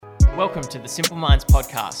Welcome to the Simple Minds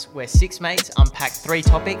podcast, where six mates unpack three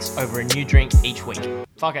topics over a new drink each week.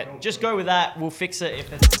 Fuck it, just go with that. We'll fix it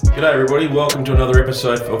if it's... G'day everybody, welcome to another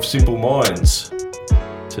episode of Simple Minds.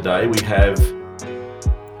 Today we have...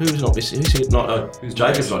 Who's not missing? Who's here?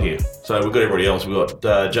 Jacob's not here. So we've got everybody else. We've got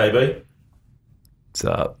JB. What's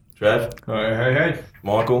up? Trav. Hey.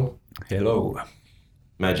 Michael. Hello.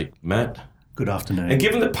 Magic Matt. Good afternoon. And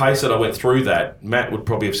given the pace that I went through that, Matt would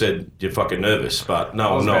probably have said, you're fucking nervous, but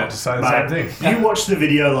no, I'm I not. was about to say the same thing. You watched the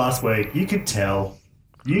video last week. You could tell.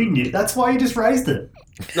 You knew. That's why you just raised it.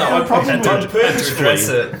 No, I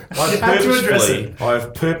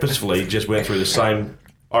purposefully just went through the same,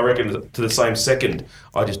 I reckon, to the same second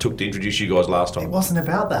I just took to introduce you guys last time. It wasn't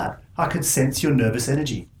about that. I could sense your nervous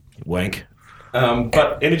energy. Wank.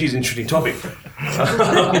 But energy is an interesting topic.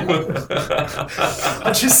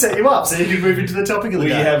 I just set you up so you can move into the topic of the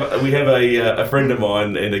day. We have a friend of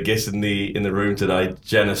mine and a guest in the room today,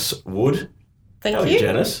 Janice Wood. Thank you.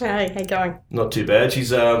 Janice. Hey, how you going? Not too bad.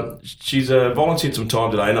 She's volunteered some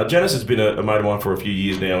time today. Now, Janice has been a mate of mine for a few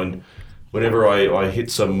years now, and whenever I hit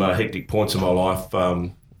some hectic points in my life,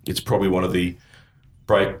 it's probably one of the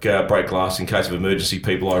break glass in case of emergency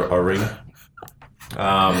people I ring.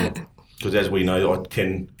 Because as we know, I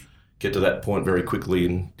can get to that point very quickly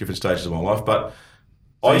in different stages of my life. But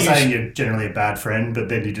So you're saying you're generally a bad friend, but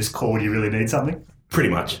then you just call when you really need something? Pretty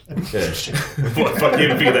much. Yeah. What the fuck, you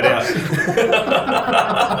haven't figured that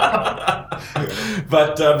out.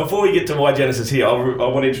 But before we get to why Janice is here, I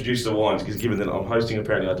want to introduce the wines, because given that I'm hosting,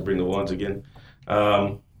 apparently I had to bring the wines again.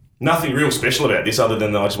 Nothing real special about this other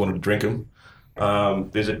than I just wanted to drink them.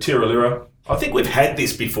 There's a Tirolira. I think we've had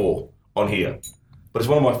this before on here, but it's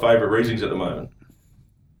one of my favourite Rieslings at the moment.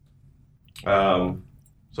 So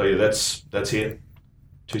yeah, that's here.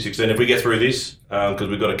 216. If we get through this, because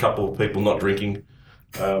we've got a couple of people not drinking,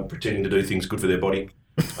 pretending to do things good for their body.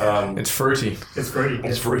 It's fruity. It's fruity.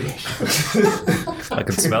 It's fruity. I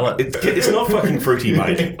can smell it. It's not fucking fruity,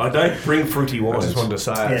 mate. I don't bring fruity I wines. just wanted to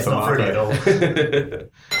say Yeah, it it's for not fruity at Marco.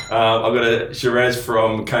 all. I've got a Shiraz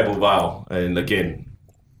from Cable Vale, and again,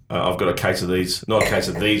 I've got a case of these, not a case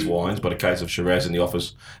of these wines, but a case of Shiraz in the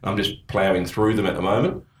office. I'm just ploughing through them at the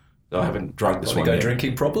moment. I haven't drunk this Have you one got a yet.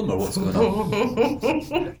 drinking problem or what's going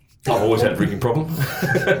on? I've always had a drinking problem.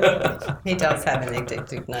 He does have an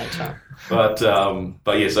addictive nature. But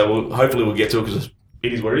yeah, so hopefully we'll get to it, because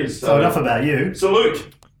it is what it is. So enough about you.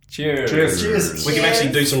 Salute. Cheers. Cheers. We can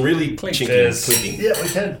actually do some really clinking. Yeah, we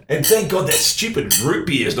can. And thank God that stupid root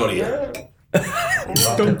beer is not here.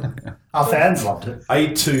 Loved it. Our fans loved it.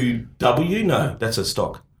 A2W? No, that's a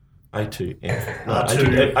stock. A2F. No,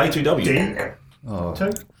 R2. A2W. D? Oh,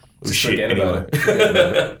 Two? Oh, shit, forget anyway.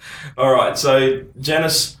 about All right, so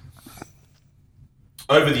Janice,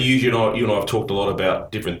 over the years, you and I have talked a lot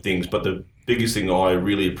about different things, but the biggest thing I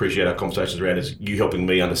really appreciate our conversations around is you helping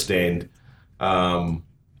me understand the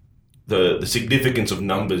significance of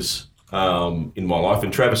numbers in my life.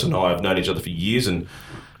 And Travis and I have known each other for years and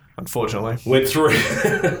Unfortunately. went through...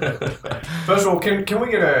 First of all, can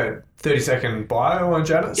we get a 30-second bio on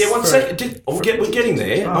Janice? Yeah, one second. We're getting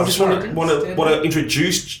there. Oh, I just want to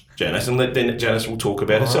introduce Janice, and then Janice will talk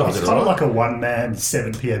about herself. Is It's that kind of all right? like a one-man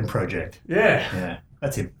 7 p.m. project. Yeah. Yeah,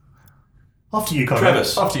 that's him. After you, Conrad.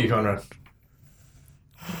 Travis. After you, Conrad.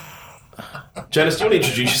 Janice, do you want to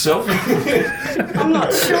introduce yourself? I'm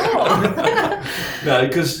not sure. No,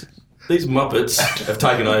 because these Muppets have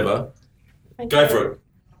taken over. Go for it.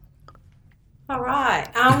 All right.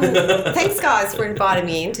 Thanks, guys, for inviting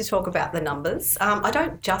me in to talk about the numbers. I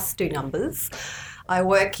don't just do numbers. I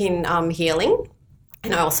work in healing,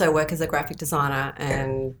 and I also work as a graphic designer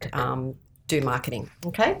and do marketing.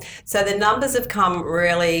 Okay, so the numbers have come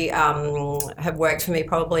really have worked for me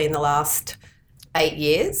probably in the last 8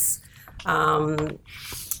 years. And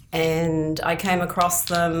I came across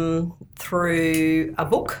them through a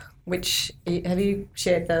book, which, have you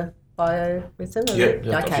shared the bio with them? Yeah,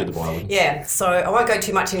 I've Okay. shared the bio. Yeah, so I won't go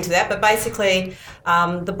too much into that, but basically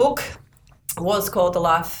the book was called The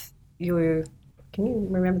Life You... Can you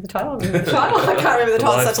remember the title? I can't remember the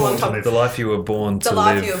title, such a long time. The Life You Were Born to The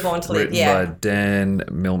Live. Life You Were Born to Live, written yeah. by Dan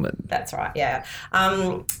Millman. That's right, yeah.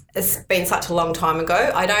 It's been such a long time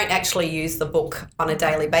ago. I don't actually use the book on a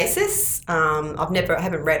daily basis. I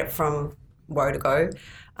haven't read it from woe to go.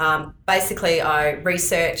 Basically, I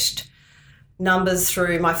researched numbers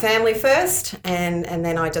through my family first, and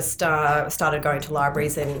then I just started going to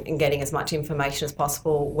libraries and getting as much information as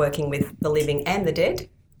possible, working with the living and the dead,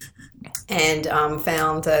 and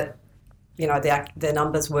found that the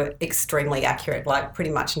numbers were extremely accurate, like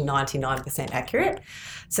pretty much 99% accurate.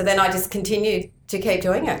 So then I just continued to keep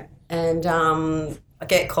doing it, and I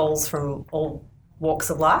get calls from all walks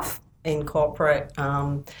of life, in corporate,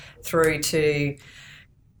 through to,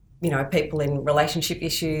 people in relationship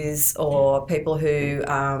issues or people who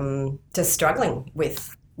just struggling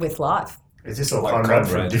with life. Is this all Like Conrad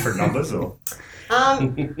from Conrad. different numbers or?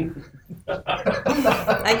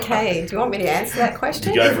 Okay, do you want me to answer that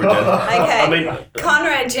question? Go for it, Dan. Okay. I mean,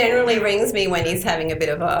 Conrad generally rings me when he's having a bit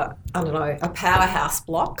of a powerhouse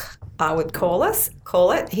block, I would call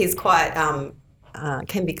it. He's quite,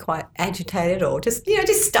 can be quite agitated or just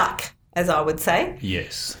stuck, as I would say.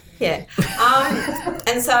 Yes. Yeah.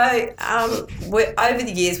 And so over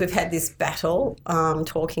the years, we've had this battle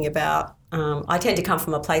talking about, I tend to come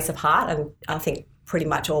from a place of heart, and I think pretty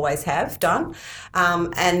much always have done.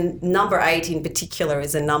 And number 8 in particular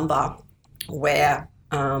is a number where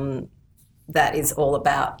that is all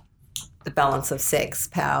about the balance of sex,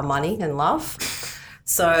 power, money, and love.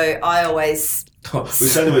 So I always... we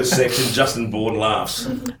say the word sex and Justin Bourne laughs.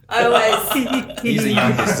 He's the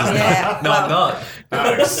youngest, isn't Yeah, No, I'm not.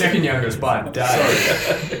 he? Second youngest by a day.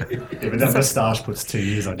 Yeah, but that moustache puts 2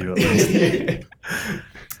 years on you at least.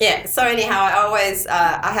 Yeah, so anyhow, I always,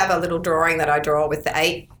 I have a little drawing that I draw with the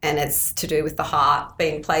 8, and it's to do with the heart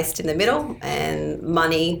being placed in the middle and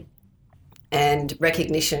money and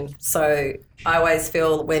recognition. So I always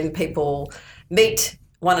feel when people meet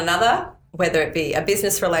one another, whether it be a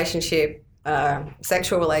business relationship,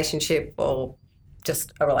 sexual relationship, or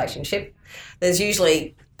just a relationship, there's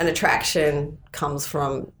usually an attraction comes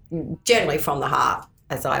from, generally from the heart,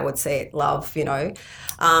 as I would see it, love,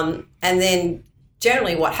 and then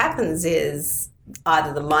generally what happens is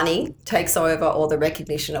either the money takes over or the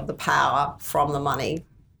recognition of the power from the money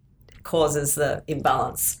causes the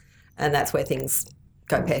imbalance, and that's where things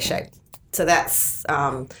go pear-shaped. So that's,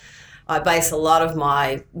 I base a lot of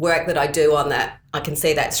my work that I do on that. I can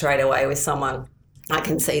see that straight away with someone. I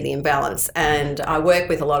can see the imbalance, and I work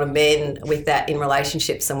with a lot of men with that in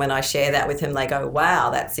relationships, and when I share that with them, they go,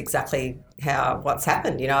 wow, that's exactly what's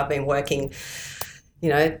happened. I've been working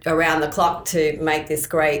around the clock to make this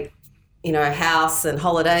great, house and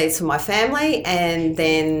holidays for my family. And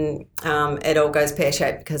then it all goes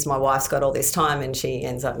pear-shaped because my wife's got all this time and she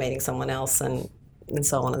ends up meeting someone else and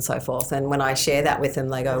so on and so forth. And when I share that with them,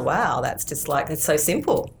 they go, wow, that's just it's so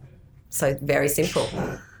simple. So very simple.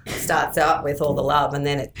 Starts out with all the love and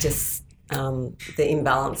then it just, the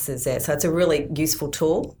imbalance is there. So it's a really useful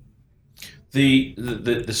tool. The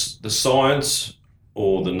science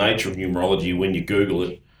or the nature of numerology, when you Google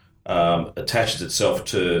it, attaches itself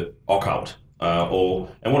to occult,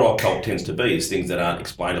 and what occult tends to be is things that aren't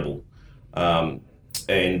explainable.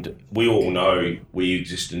 And we all know we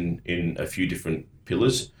exist in a few different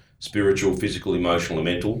pillars: spiritual, physical, emotional, and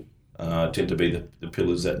mental. Tend to be the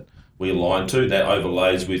pillars that we align to. That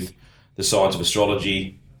overlays with the science of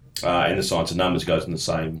astrology, and the science of numbers goes in the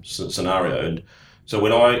same scenario. And so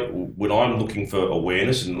when I'm looking for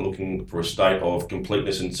awareness and looking for a state of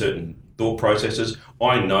completeness in certain thought processes,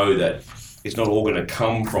 I know that it's not all going to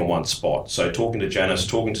come from one spot. So talking to Janice,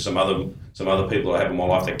 talking to some other people I have in my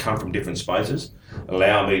life that come from different spaces,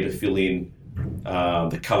 allow me to fill in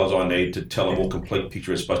the colours I need to tell a more complete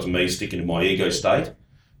picture as opposed to me sticking to my ego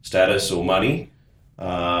status or money,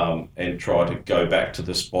 and try to go back to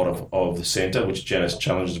the spot of the centre, which Janice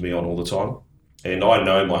challenges me on all the time. And I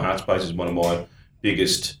know my heart space is one of my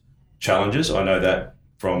biggest challenges. I know that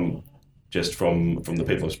from the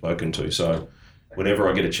people I've spoken to. So whenever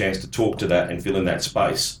I get a chance to talk to that and fill in that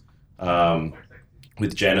space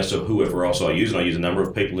with Janice or whoever else I use, and I use a number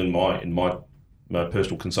of people in my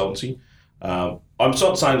personal consultancy, I'm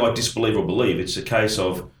not saying I disbelieve or believe. It's a case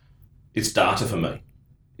of it's data for me,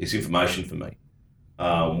 it's information for me,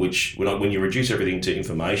 which when you reduce everything to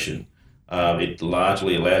information, it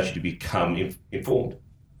largely allows you to become informed.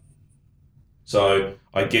 So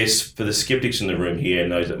I guess for the skeptics in the room here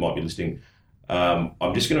and those that might be listening,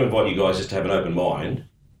 I'm just going to invite you guys just to have an open mind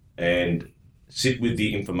and sit with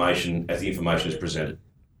the information as the information is presented,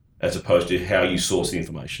 as opposed to how you source the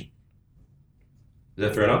information. Is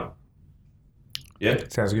that fair enough? Yeah?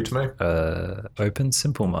 Sounds good to me. Open,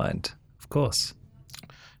 simple mind, of course.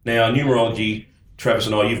 Now, numerology, Travis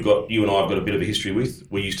and I, you and I have got a bit of a history with.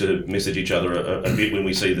 We used to message each other a bit when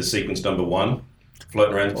we see the sequence number 1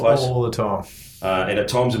 floating around the place. All the time. And at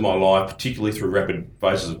times in my life, particularly through rapid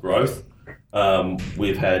phases of growth, I've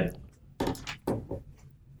had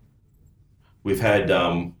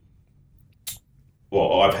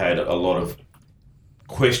a lot of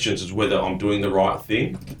questions as whether I'm doing the right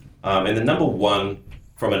thing. And the number 1,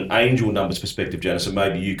 from an angel numbers perspective, Janice, and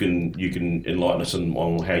maybe you can enlighten us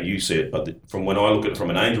on how you see it. But from when I look at it from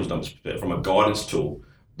an angel's numbers perspective, from a guidance tool,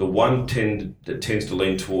 the one tends to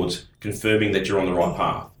lean towards confirming that you're on the right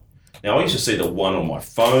path. Now, I used to see the 1 on my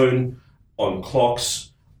phone, on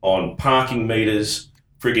clocks, on parking meters,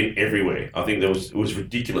 friggin' everywhere. I think it was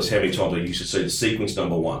ridiculous how many times I used to see the sequence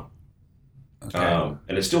number 1. Okay.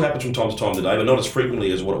 And it still happens from time to time today, but not as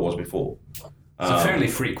frequently as what it was before. It's a fairly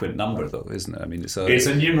frequent number, though, isn't it? I mean, it's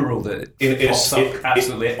a numeral that pops up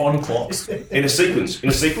absolutely on clocks. In a sequence?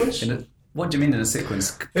 What do you mean in a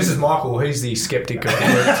sequence? This is Michael. He's the skeptic of the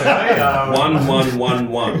group today. 1, 1, 1,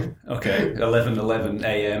 1. Okay, 11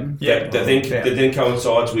 a.m. Yeah. That then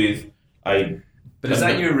coincides with a... But is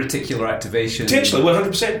that your reticular activation? Potentially,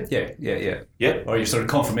 100%. Yeah. Or your sort of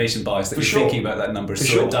confirmation bias that For you're sure. thinking about that number, For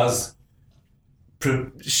so sure. it does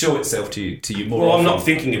show itself to you more Well, often. I'm not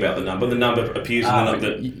thinking about the number. The number appears in the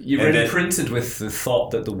number. You're imprinted with the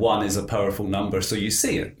thought that the 1 is a powerful number, so you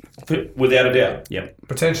see it. Without a doubt. Yep.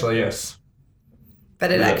 Potentially, yes.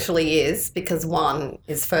 But it actually is, because 1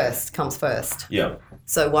 comes first. Yeah.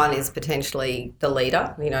 So 1 is potentially the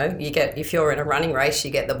leader. You know, if you're in a running race,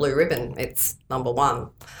 you get the blue ribbon. It's number 1.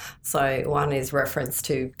 So 1 is reference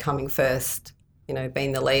to coming first, you know,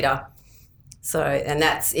 being the leader. So, and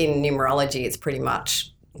that's in numerology. It's pretty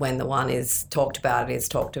much when the 1 is talked about. It is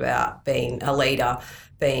talked about being a leader,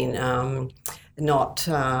 being not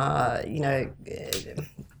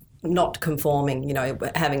conforming. You know,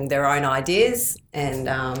 having their own ideas, and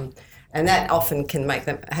that often can make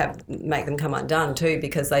them come undone too,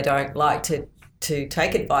 because they don't like to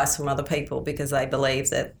take advice from other people, because they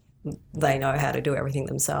believe that they know how to do everything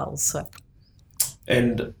themselves. So.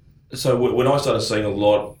 And so when I started seeing a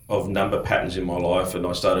lot of number patterns in my life, and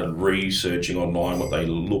I started researching online what they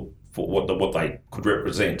look for, what they could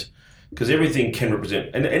represent, because everything can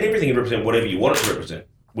represent, and everything can represent whatever you want it to represent,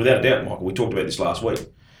 without a doubt, Michael. We talked about this last week.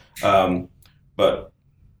 But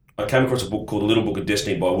I came across a book called The Little Book of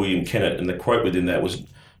Destiny by William Kennett, and the quote within that was,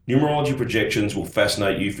 "Numerology projections will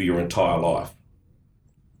fascinate you for your entire life."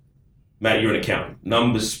 Matt, you're an accountant.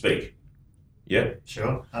 Numbers speak. Yeah?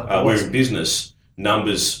 Sure. We're in business.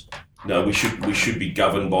 Numbers, we should be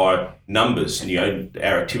governed by numbers, and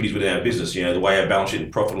our activities within our business, the way our balance sheet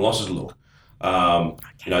and profit and losses look. So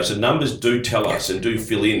numbers do tell us and do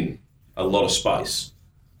fill in a lot of space.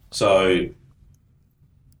 So,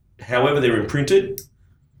 however they're imprinted,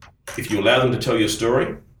 if you allow them to tell your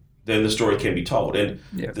story, then the story can be told. And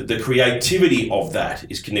the creativity of that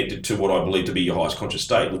is connected to what I believe to be your highest conscious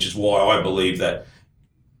state, which is why I believe that,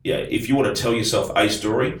 if you want to tell yourself a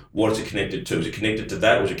story, what is it connected to? Is it connected to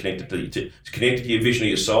that, or is it connected to your vision of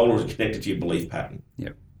your soul, or is it connected to your belief pattern?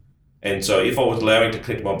 Yep. And so if I was allowing it to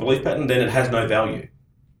connect to my belief pattern, then it has no value.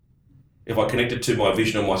 If I connect it to my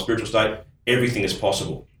vision or my spiritual state, everything is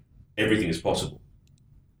possible. Everything is possible.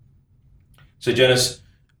 So Janice,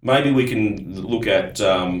 maybe we can look at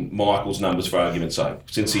Michael's numbers for argument's sake,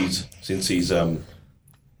 since he's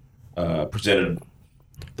presented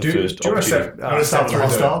the first do you opportunity. want to start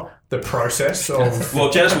through the process of...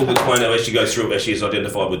 Well, Janice will explain how she goes through it as she has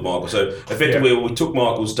identified with Michael. So effectively, we took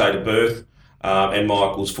Michael's date of birth and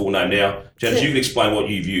Michael's full name. Now, Janice, you can explain what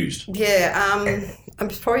you've used. Yeah,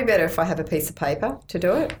 it's probably better if I have a piece of paper to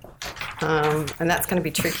do it. And that's going to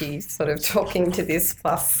be tricky, sort of talking to this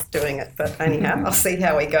plus doing it. But anyhow, I'll see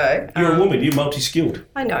how we go. You're a woman. You're multi-skilled.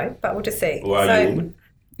 I know, but we'll just see. Or are you a woman?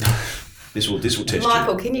 This will test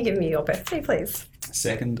Michael, you. can you give me your birthday, please?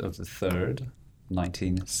 2nd of the 3rd,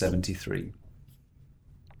 1973.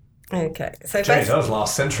 Okay. So Geez, that was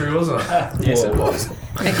last century, wasn't it? Yes, it was.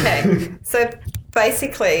 Okay. So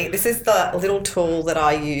basically, this is the little tool that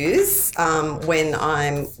I use when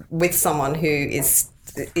I'm with someone who is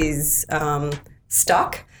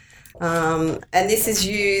stuck. And this is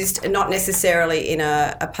used not necessarily in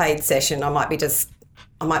a paid session. I might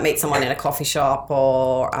meet someone in a coffee shop,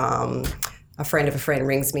 or a friend of a friend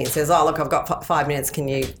rings me and says, "Oh, look, I've got 5 minutes. Can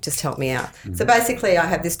you just help me out?" Mm-hmm. So basically, I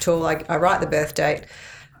have this tool. I write the birth date.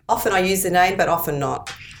 Often I use the name, but often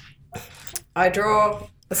not. I draw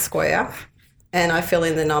a square and I fill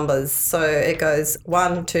in the numbers. So it goes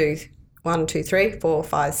 1, 2, 3, 4,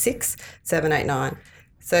 5, 6, 7, 8, 9.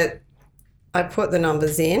 So I put the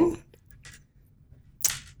numbers in,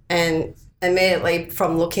 and immediately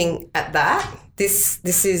from looking at that, this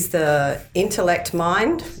is the intellect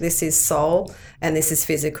mind, this is soul, and this is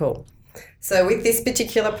physical. So with this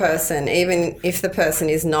particular person, even if the person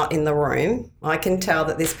is not in the room, I can tell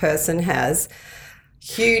that this person has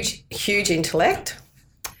huge intellect.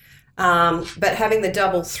 But having the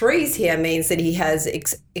double 3s here means that he has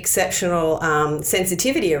exceptional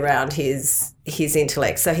sensitivity around his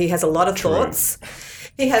intellect. So he has a lot of thoughts.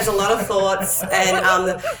 He has a lot of thoughts,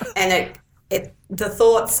 and the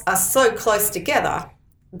thoughts are so close together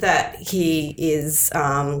that he is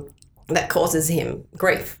that causes him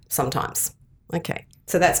grief sometimes. Okay,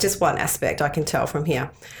 So that's just one aspect I can tell from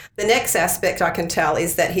here. The next aspect I can tell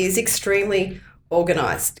is that he is extremely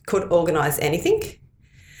organised, could organise anything.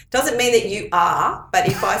 Doesn't mean that you are, but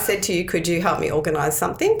if I said to you, could you help me organise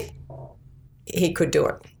something? He could do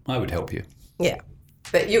it. I would help you. Yeah,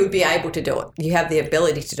 but you would be able to do it. You have the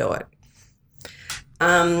ability to do it.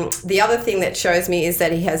 The other thing that shows me is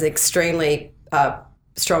that he has extremely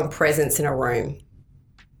strong presence in a room.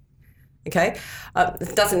 Okay?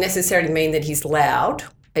 It doesn't necessarily mean that he's loud.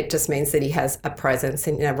 It just means that he has a presence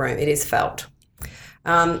in a room. It is felt.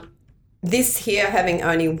 This here, having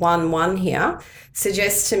only 1 here,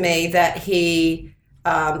 suggests to me that he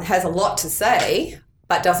has a lot to say,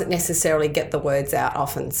 but doesn't necessarily get the words out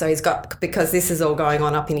often. So he's got, because this is all going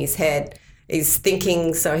on up in his head, he's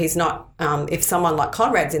thinking, so he's not, if someone like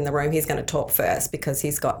Conrad's in the room, he's going to talk first because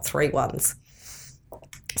he's got 3 1s.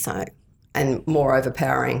 So, and more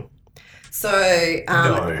overpowering. So,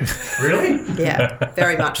 no, really? Yeah,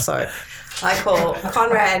 very much so. I call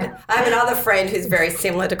Conrad, I have another friend who's very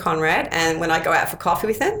similar to Conrad, and when I go out for coffee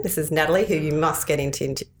with him, this is Natalie, who you must get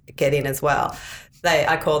in as well.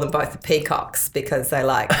 I call them both the peacocks because they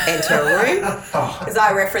like enter a room. Because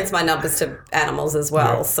I reference my numbers to animals as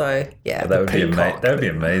well. Yeah. So yeah, that would be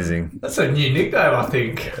amazing. That's a new nickname, I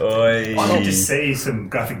think. I need to see some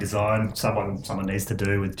graphic design someone needs to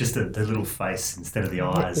do with just the little face instead of the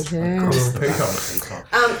eyes. Yeah.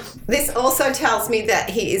 This also tells me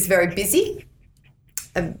that he is very busy.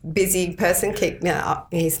 A busy person.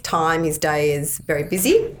 His time, his day is very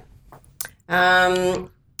busy.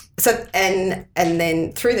 So and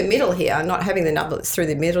then through the middle here, not having the numbers through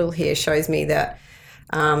the middle here shows me that,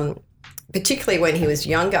 particularly when he was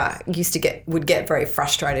younger, would get very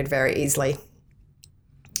frustrated very easily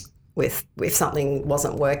with if something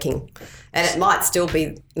wasn't working, and it might still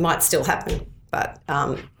happen. But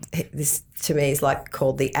this to me is like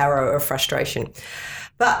called the arrow of frustration.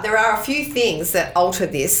 But there are a few things that alter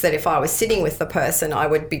this, that if I was sitting with the person, I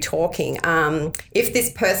would be talking. If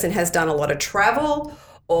this person has done a lot of travel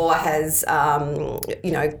or has,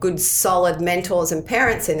 good solid mentors and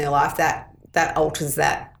parents in their life, that alters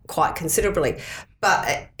that quite considerably.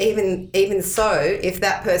 But even so, if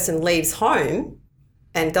that person leaves home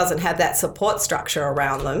and doesn't have that support structure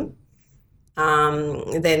around them,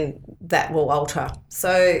 then that will alter.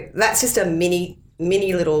 So that's just a mini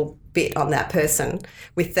little bit on that person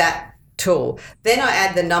with that tool. Then I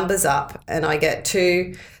add the numbers up and I get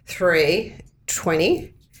 2, 3,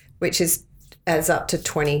 20, which adds up to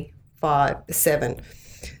 25, 7.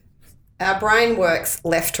 Our brain works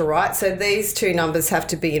left to right, so these 2 numbers have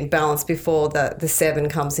to be in balance before the 7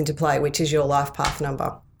 comes into play, which is your life path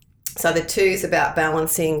number. So the 2 is about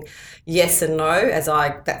balancing yes and no,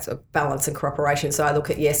 that's a balance and cooperation. So I look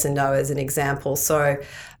at yes and no as an example. So,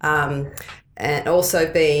 and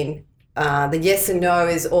also being, the yes and no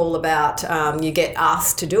is all about you get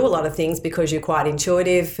asked to do a lot of things because you're quite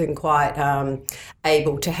intuitive and quite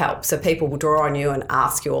able to help. So people will draw on you and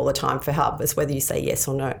ask you all the time for help, as whether you say yes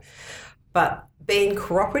or no. But being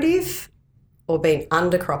cooperative or being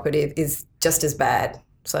under-cooperative is just as bad.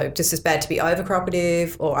 So just as bad to be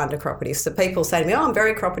over-cooperative or under-cooperative. So people say to me, I'm a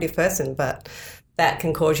very cooperative person, but that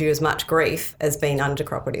can cause you as much grief as being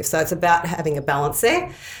under-cooperative. So it's about having a balance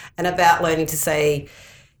there and about learning to say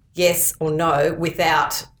yes or no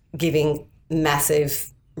without giving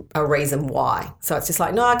a reason why. So it's just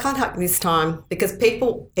like, no, I can't help this time, because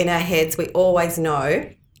people in our heads, we always know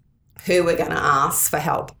who we're going to ask for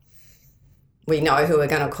help. We know who we're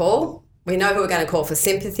going to call. We know who we're going to call for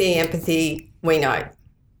sympathy, empathy. We know.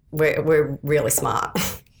 We're really smart.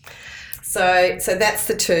 So that's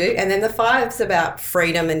the 2. And then the 5 is about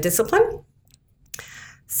freedom and discipline.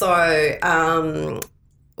 So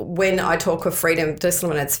when I talk of freedom,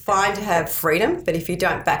 discipline, it's fine to have freedom, but if you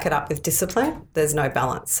don't back it up with discipline, there's no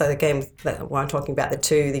balance. So again, when I'm talking about the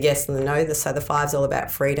 2, the yes and the no, so the 5 is all about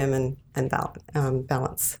freedom and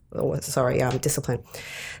balance, discipline.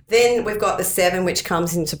 Then we've got the 7, which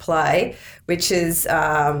comes into play, which is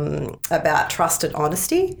about trust and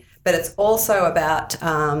honesty, but it's also about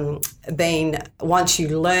once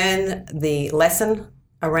you learn the lesson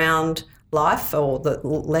around life, or the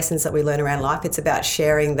lessons that we learn around life, it's about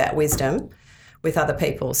sharing that wisdom with other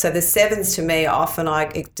people. So the 7s, to me, often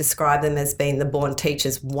I describe them as being the born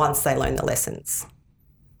teachers once they learn the lessons.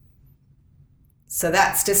 So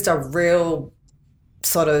that's just a real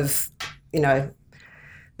sort of,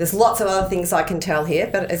 there's lots of other things I can tell here,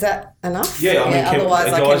 but is that enough? Yeah,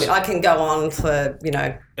 otherwise I can go on for, an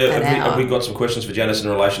hour. Have we got some questions for Janice in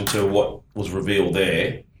relation to what was revealed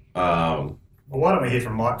there? Well, why don't we hear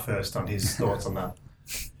from Mike first on his thoughts on that?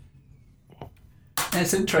 Yeah,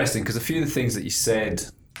 it's interesting because a few of the things that you said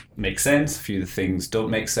make sense. A few of the things don't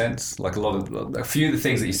make sense. Like a few of the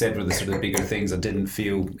things that you said were the sort of bigger things I didn't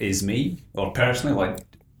feel is me, or personally, like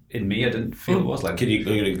in me, I didn't feel it was. Like, Can you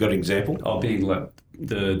got an example? of being like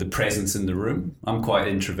the presence in the room. I'm quite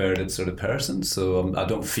an introverted sort of person, so I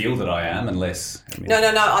don't feel that I am unless. No.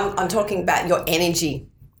 I'm talking about your energy.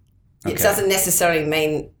 It doesn't necessarily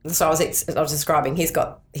mean. So I was describing.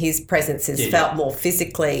 His presence is felt more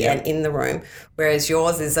physically and in the room, whereas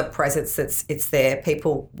yours is a presence it's there.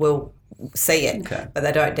 People will see it, but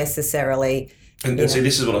they don't necessarily. And see,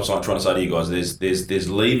 this is what I'm trying to say to you guys. There's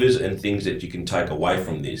levers and things that you can take away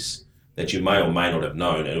from this that you may or may not have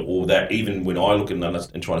known, or that even when I look and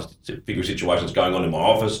trying to figure situations going on in my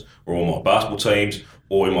office or on my basketball teams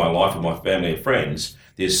or in my life with my family and friends,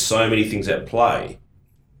 there's so many things at play.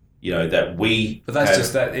 That we. But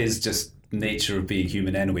that is just nature of being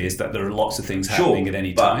human anyway. Is that there are lots of things happening at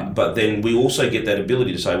any time. But then we also get that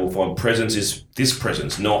ability to say, well, fine, presence is this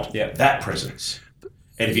presence, not that presence.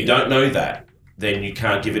 And if you don't know that, then you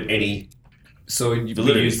can't give it any. So you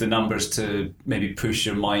use the numbers to maybe push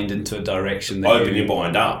your mind into a direction. Open your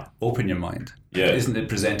mind up. Open your mind. Yeah. Isn't it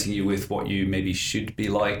presenting you with what you maybe should be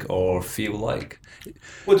like or feel like?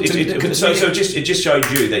 Well, it just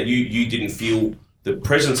showed you that you didn't feel the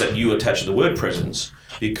presence that you attach to the word presence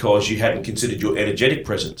because you hadn't considered your energetic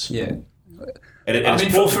presence. Yeah.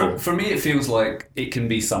 And for me, it feels like it can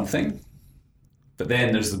be something, but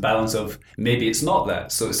then there's the balance of maybe it's not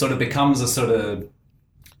that. So it sort of becomes a sort of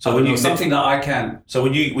something that I can't. So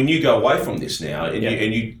when you go away from this now, and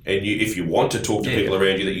you if you want to talk to people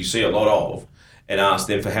around you that you see a lot of, and ask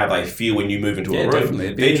them for how they feel when you move into a room,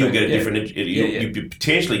 then you'll get a different. You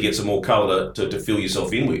potentially get some more colour to fill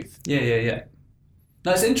yourself in with. Yeah.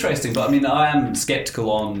 No, it's interesting, but I mean, I am sceptical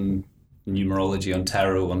on numerology, on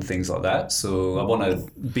tarot, on things like that. So I want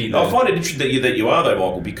to be. I find it interesting that you are though,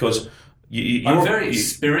 Michael, because I'm very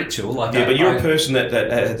spiritual. Like but you're a person that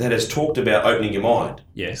has talked about opening your mind.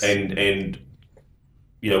 Yes, and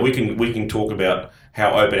we can talk about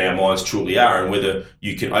how open our minds truly are, and whether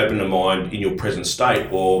you can open a mind in your present state,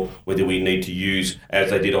 or whether we need to use, as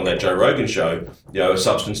they did on that Joe Rogan show, a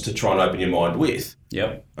substance to try and open your mind with.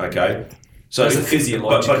 Yep. Okay. So, but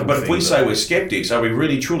if we say we're skeptics, are we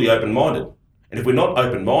really truly open-minded? And if we're not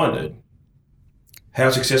open-minded, how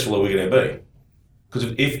successful are we going to be?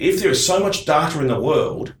 Because if there is so much data in the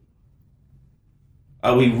world,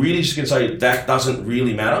 are we really just going to say that doesn't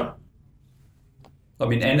really matter? I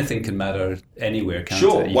mean, anything can matter anywhere, can't it?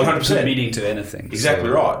 Sure, 100%. Put meaning to anything. Exactly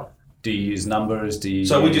right. Do you use numbers? We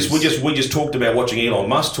just talked about watching Elon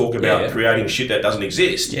Musk talk about creating shit that doesn't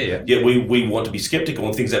exist. Yeah. Yet we want to be skeptical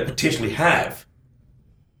on things that potentially have.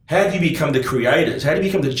 How do you become the creators? How do you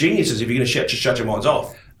become the geniuses if you're going to shut your minds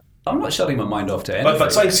off? I'm not shutting my mind off to anything.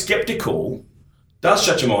 But saying skeptical does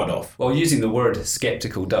shut your mind off. Well, using the word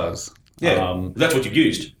skeptical does. Yeah, that's what you've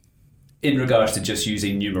used. In regards to just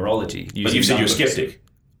using numerology. But you said you're a skeptic.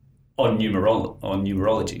 On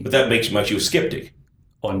numerology. But that makes you a skeptic.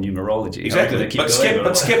 On numerology. Exactly.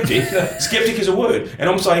 But skeptic is a word. And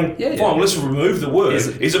I'm saying, fine, let's remove the word.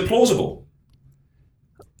 Is it plausible?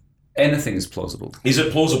 Anything is plausible. Is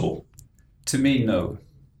it plausible? To me, no.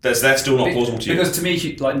 That's still not plausible to you? Because to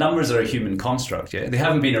me, like, numbers are a human construct, yeah? They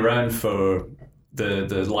haven't been around for the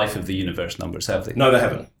life of the universe, numbers, have they? No, they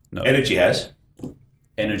haven't. No. Energy has.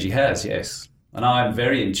 Energy has, yes. And I'm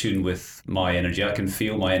very in tune with my energy. I can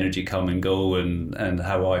feel my energy come and go and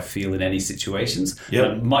how I feel in any situations. Yep.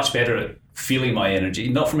 I'm much better at feeling my energy,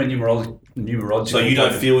 not from a numerological... So you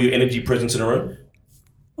don't feel your energy presence in a room?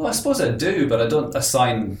 Well, I suppose I do, but I don't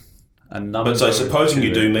assign a number. But so supposing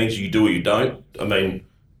you do means you do or you don't? I mean,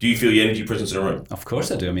 do you feel your energy presence in a room? Of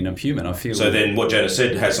course I do. I mean, I'm human. I feel... So then what Janice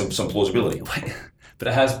said has some plausibility. But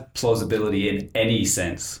it has plausibility in any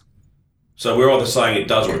sense. So we're either saying it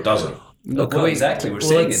does or it doesn't. Look, exactly. We're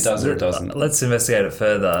saying it does or it doesn't. Let's investigate it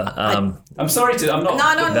further. I'm sorry to. I'm not.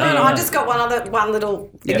 No. I just got one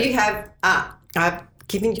little. If you have, I'm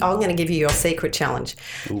going to give you your secret challenge.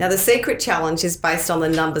 Ooh. Now, the secret challenge is based on the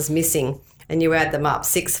numbers missing, and you add them up: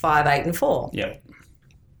 6, 5, 8, and 4. Yep.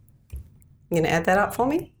 You going to add that up for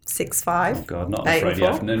me? 6, 5. Oh God, not on Friday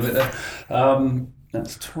afternoon with that.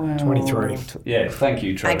 That's 12. 23. Yeah, thank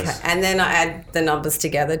you, Travis. Okay, and then I add the numbers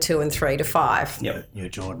together, 2 and 3 to 5. Yep. You're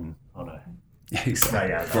Jordan. Oh no.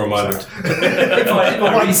 For a moment. In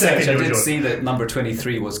my research, I did see that number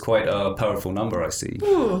 23 was quite a powerful number, I see.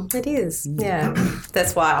 It is, yeah.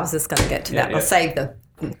 That's why I was just going to get to that. I'll save the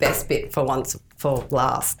best bit for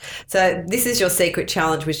last. So this is your secret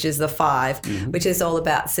challenge, which is the 5, which is all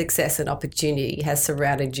about success and opportunity has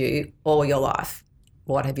surrounded you all your life.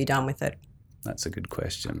 What have you done with it? That's a good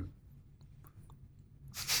question.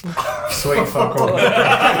 Sweet fuck all. So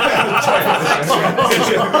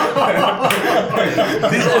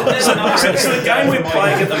the game we're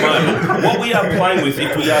playing at the moment, what we are playing with,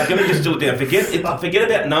 if we are going to distill it down, forget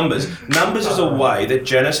about numbers. Numbers is a way that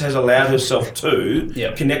Janice has allowed herself to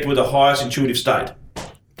connect with the highest intuitive state.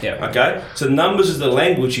 Yeah. Okay? So numbers is the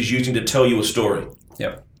language she's using to tell you a story.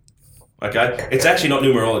 Yep. Okay? It's actually not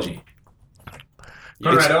numerology.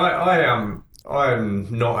 Conrad, I'm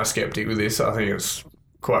not a skeptic with this. I think it's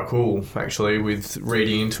quite cool, actually, with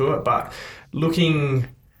reading into it. But looking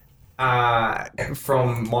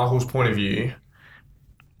from Michael's point of view,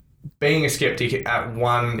 being a skeptic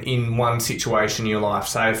in one situation in your life,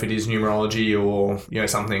 say if it is numerology or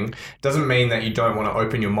something, doesn't mean that you don't want to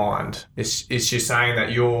open your mind. It's just saying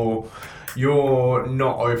that you're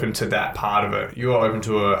not open to that part of it. You're open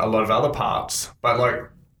to a lot of other parts. But like,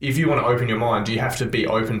 if you want to open your mind, you have to be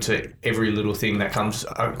open to every little thing that comes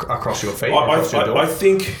across your feet. I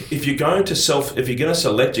think if you're going to select,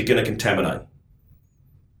 you're going to contaminate.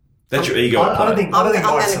 That's your ego. I'm going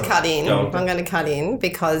to cut in. I'm going to cut in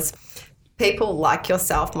because people like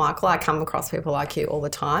yourself, Michael, I come across people like you all the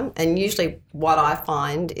time. And usually what I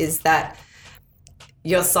find is that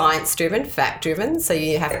you're science-driven, fact-driven. So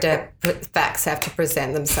you have to, facts have to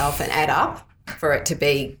present themselves and add up for it to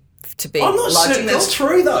be I'm not logical. saying that's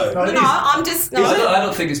true though. No, I'm just... No, I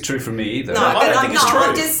don't think it's true for me either. No, I don't think it's true.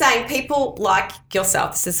 I'm just saying people like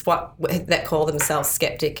yourself, this is what that call themselves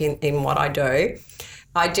skeptic in what I do.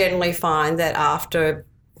 I generally find that after,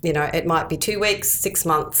 it might be 2 weeks, 6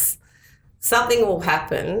 months, something will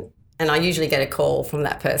happen and I usually get a call from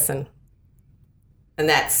that person. And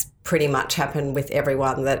that's pretty much happened with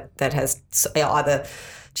everyone that has either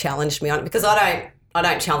challenged me on it, because I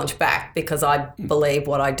don't challenge back because I believe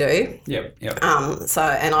what I do. Yep. So,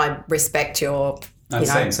 and I respect your...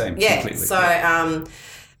 Same. Yeah, completely. So...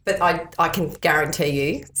 but I can guarantee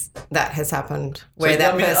you that has happened where So,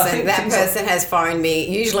 that person has phoned me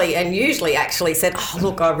usually actually said, oh,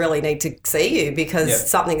 look, I really need to see you because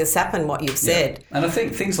something has happened, what you've said. And I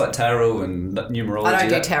think things like tarot and numerology... I don't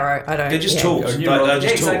do tarot. I don't. They're just tools. They're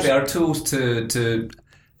just exactly. tools. Are tools to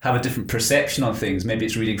have a different perception on things. Maybe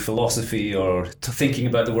it's reading philosophy or thinking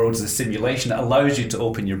about the world as a simulation that allows you to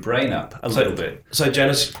open your brain up a little bit. So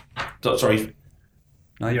Janice, sorry.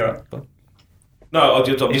 No, you're up. No, I'm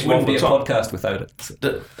just It wouldn't be a podcast without it.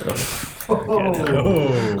 Now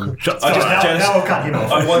I'll cut you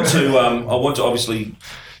off. I want to obviously.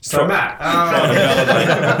 So Matt,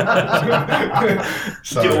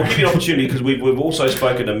 we'll give you an opportunity because we've also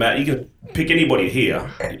spoken to Matt. You can pick anybody here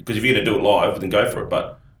because if you're going to do it live, then go for it.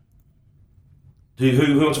 But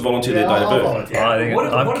who wants to volunteer their date of birth? What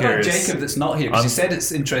about curious. Jacob that's not here? Because he said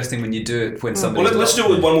it's interesting when you do it when somebody. Well, let's do it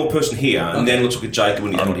with one more person here, and then let's look at Jacob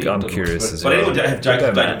when he's not here. I'm curious as But well. anyone have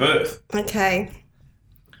Jacob's date of birth? Okay.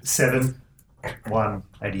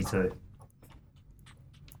 7/1/82.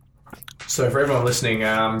 so for everyone listening,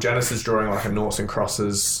 Janice is drawing like a noughts and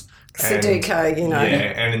crosses. Sudoku, Yeah,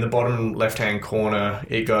 and in the bottom left-hand corner,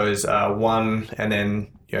 it goes 1, and then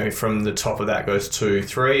from the top of that goes 2,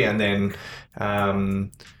 3, and then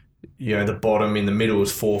the bottom in the middle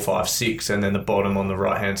is 4, 5, 6, and then the bottom on the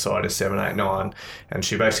right-hand side is 7, 8, 9. And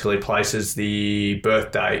she basically places the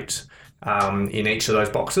birth date in each of those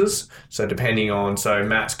boxes. So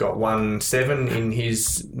Matt's got 1, 7 in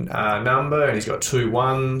his number, and he's got 2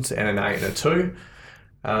 1s and an 8 and a 2.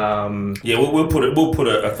 We'll put a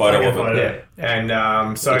photo of it. Yeah,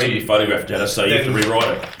 and so It's your photograph, Janice, so you have to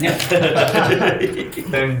rewrite it.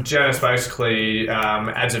 then Janice basically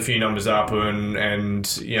adds a few numbers up and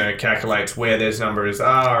calculates where those numbers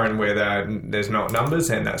are and where there's not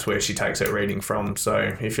numbers, and that's where she takes her reading from.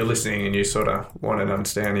 So if you're listening and you sort of want an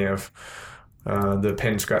understanding of the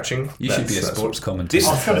pen scratching, You should be a sports commentator.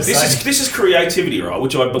 This is creativity, right?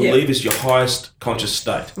 Which I believe is your highest conscious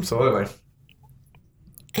state. Absolutely.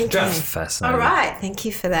 Okay. Just Fascinating. All right. Thank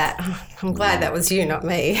you for that. I'm glad that was you, not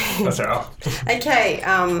me. That's all right. Okay.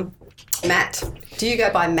 Matt. Do you go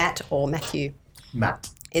by Matt or Matthew? Matt.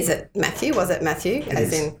 Is it Matthew? Was it Matthew?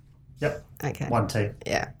 As is. in... Yep. Okay. 1 T.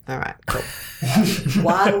 Yeah. All right. Cool.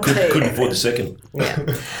 1, 2. Couldn't afford the second. Yeah.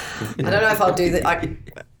 I don't know if I'll do that.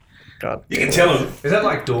 God. You can tell him. Is that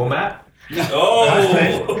like doormat? Oh! I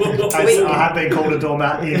have been called a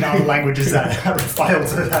doormat in other languages that have failed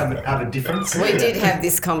to have a difference. We did have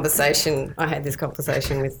this conversation. I had this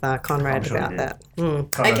conversation with Conrad sure about you that.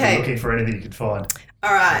 Kind of Okay. looking for anything you could find.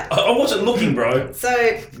 All right. I wasn't looking, bro. So,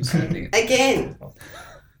 again,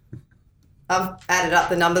 I've added up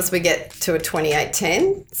the numbers. We get to a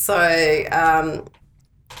 2810. So,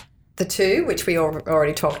 the 2, which we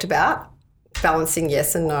already talked about, balancing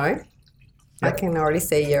yes and no. I can already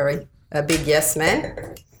see Yuri. a big yes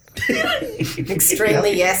man.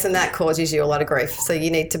 Extremely yes, and that causes you a lot of grief. So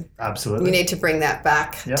you need to bring that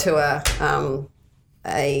back to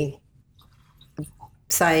a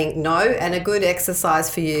saying no. And a good exercise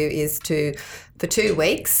for you is for 2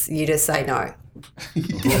 weeks, you just say no.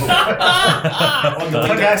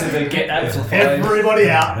 Everybody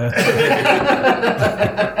out.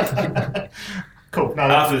 Cool. No,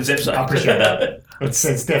 After this episode. I appreciate that.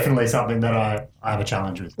 It's definitely something that I have a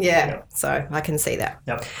challenge with. Yeah. So I can see that.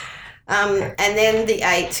 Yep. And then the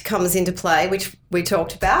 8 comes into play, which we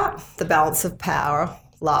talked about, the balance of power,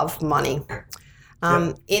 love, money.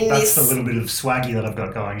 That's the little bit of swaggy that I've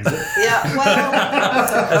got going, is it? Yeah, well...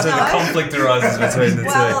 That's where the conflict arises between the two.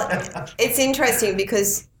 Well, it's interesting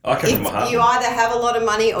because you either have a lot of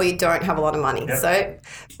money or you don't have a lot of money. Yep. So,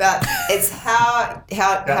 but it's how you're...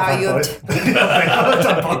 I've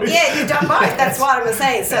done both. Yeah, you've done both. That's what I'm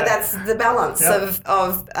saying. So that's the balance of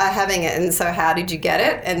having it. And so how did you get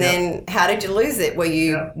it? And then how did you lose it? Were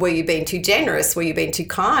you being too generous? Were you being too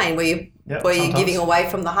kind? Were you giving away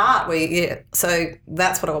from the heart? So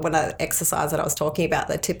that's when I exercise that I was talking about,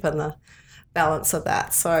 the tip and the balance of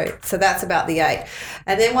that. So that's about the 8.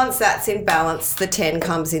 And then once that's in balance, the 10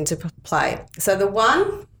 comes into play. So the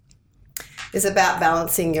 1 is about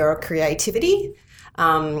balancing your creativity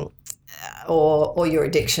or your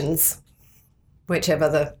addictions,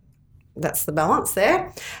 whichever that's the balance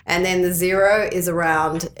there. And then the 0 is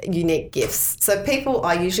around unique gifts. So people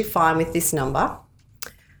I usually find with this number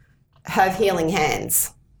have healing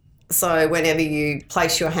hands. So whenever you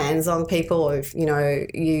place your hands on people, or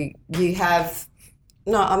you have,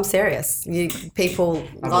 no, I'm serious. People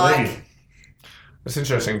like. It's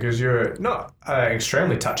interesting because you're not an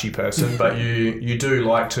extremely touchy person, but you do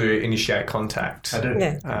like to initiate contact. I do.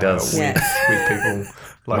 It does. With people.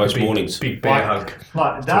 Like Most a big, mornings. Big bear hug.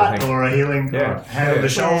 Like that, or a healing hand on the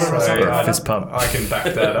shoulder or something. Or a fist pump. I can back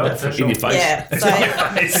that up. For sure. In your face. Yeah.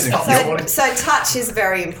 So touch is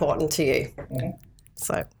very important to you.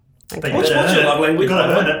 So. Okay. What's your love language?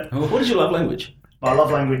 Got it. What is your love language? My love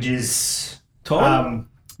language is Time?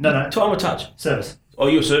 No. Time or touch? Service. Oh,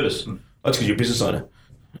 you're a service. That's because you're a business owner.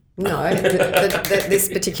 No, this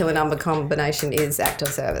particular number combination is act of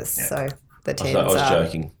service. Yeah. So the 10s I was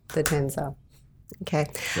joking. The 10s are. Okay.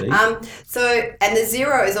 See? So and the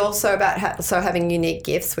 0 is also about having unique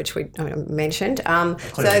gifts, which we mentioned.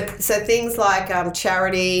 So things like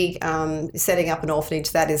charity, setting up an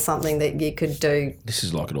orphanage. That is something that you could do. This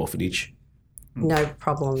is like an orphanage. No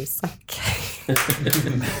problems. Okay.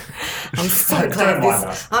 I'm so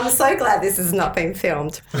glad this has not been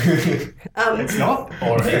filmed. It's not,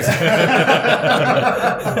 or it is.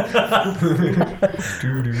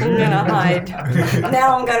 I'm gonna hide.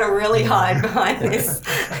 Now I'm gonna really hide behind this.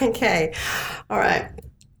 Okay. All right.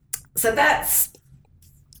 So that's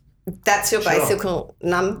your basic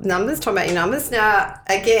numbers. Talking about your numbers. Now,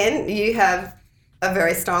 again, you have a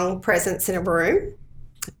very strong presence in a room,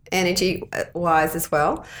 energy-wise as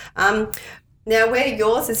well. Now, where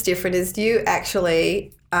yours is different is you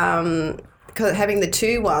actually, because having the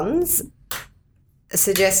 2 ones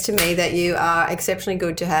suggests to me that you are exceptionally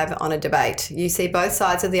good to have on a debate. You see both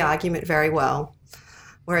sides of the argument very well,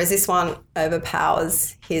 whereas this one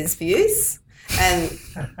overpowers his views. And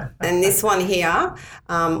this one here,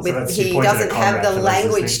 he doesn't have the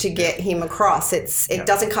language to get him across. It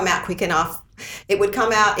doesn't come out quick enough. It would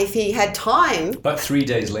come out if he had time. About 3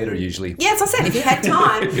 days later, usually. Yes, I said if you had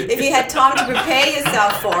time. If you had time to prepare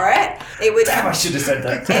yourself for it, it would. Damn, I should have said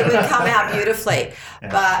that. It would come out beautifully.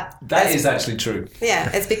 Yeah. But that is actually true.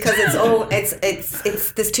 Yeah, it's because it's all it's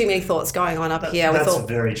there's too many thoughts going on up here. That's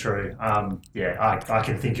very true. I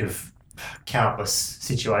can think of countless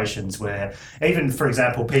situations where even, for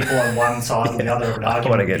example, people on one side or the other of an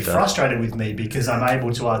argument would be frustrated with me because I'm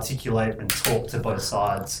able to articulate and talk to both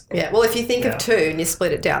sides. Yeah, well, if you think of 2 and you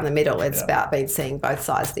split it down the middle, it's about seeing both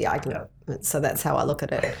sides of the argument. Yeah. So that's how I look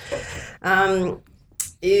at it.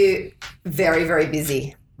 You very, very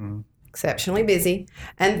busy, exceptionally busy,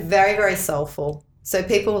 and very, very soulful. So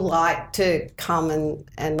people like to come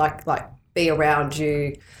and like be around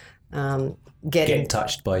you, Get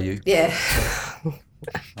touched by you. Yeah.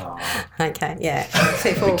 Okay, yeah.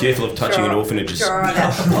 People, be careful of touching in orphanages.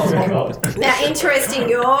 Now, interesting,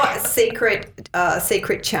 your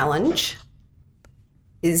secret challenge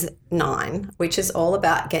is 9, which is all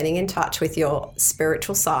about getting in touch with your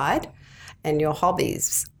spiritual side and your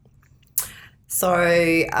hobbies. So,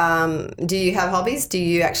 do you have hobbies? Do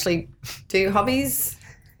you actually do hobbies?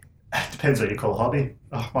 It depends what you call a hobby.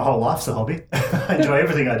 My whole life's a hobby. I enjoy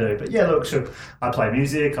everything I do. But yeah, look, sure, I play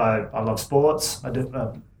music. I love sports. I do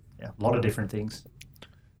a lot of different things.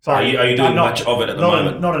 So Are you doing much of it at the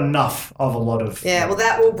moment? Not enough of a lot of. Yeah, well,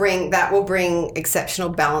 that will bring exceptional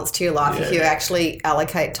balance to your life if you actually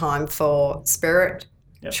allocate time for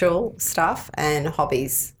spiritual stuff and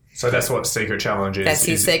hobbies. So that's what Secret Challenge is. That's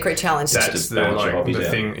his secret challenge. That's the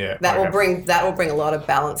thing. Yeah, that will bring a lot of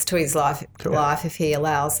balance to his life if he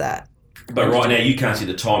allows that. But right now you can't see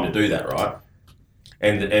the time to do that, right?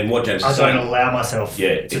 And what James is saying. I don't allow myself.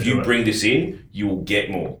 Yeah, if you bring this in, you will get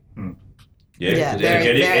more. Yeah,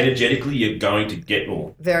 energetically, you're going to get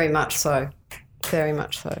more. Very much so. Very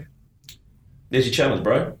much so. There's your challenge,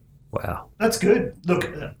 bro. Wow. That's good. Look,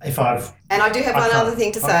 And I do have one other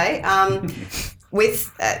thing to say.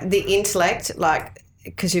 With the intellect, like,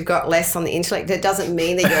 because you've got less on the intellect, it doesn't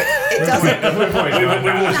mean that you're... It doesn't... I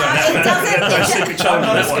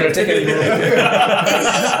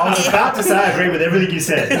was about to say I agree with everything you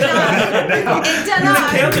said. It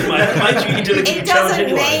doesn't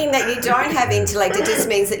mean that you don't have intellect. It just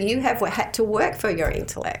means that you have had to work for your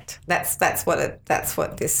intellect. That's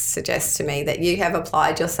what this suggests to me, that you have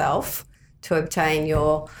applied yourself to obtain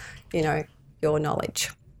your knowledge.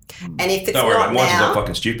 And if it's not mine's now, not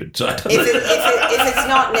fucking stupid. So if it's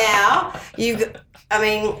not now,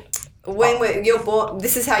 when you're born,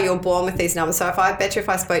 this is how you're born with these numbers. So if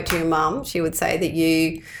I spoke to your mum, she would say that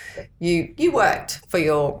you worked for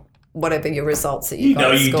your whatever your results that you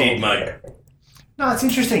got. You did, mate. No, it's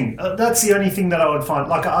interesting. That's the only thing that I would find.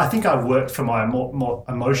 Like, I think I worked for my more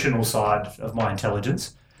emotional side of my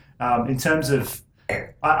intelligence. In terms of,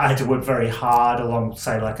 I had to work very hard along,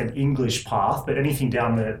 say, like an English path, but anything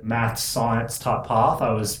down the maths, science type path,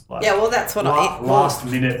 I was like... Yeah, well, that's what last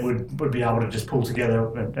minute would be able to just pull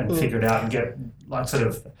together and figure it out and get, like, sort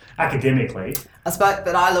of academically. I suppose,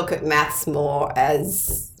 but I look at maths more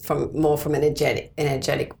from an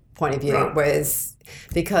energetic point of view, right. Whereas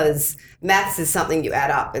because maths is something you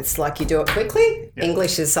add up. It's like you do it quickly. Yep.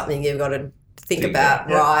 English is something you've got to think about,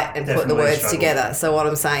 write, and put the words together. So what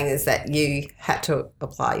I'm saying is that you had to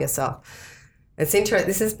apply yourself. It's interesting.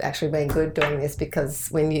 This has actually been good doing this, because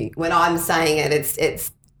when I'm saying it,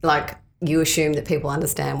 it's like you assume that people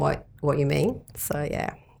understand what you mean. So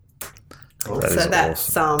yeah. Cool. That's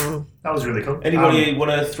awesome. That was really cool. Anybody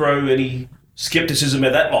want to throw any skepticism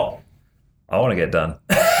at that lot? I want to get done.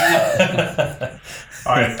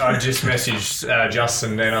 I just messaged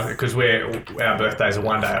Justin then, because our birthdays are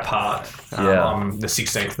one day apart. I'm the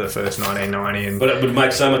 16th of the 1st, 1990. But it would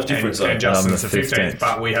make so much difference. And Justin's the 15th.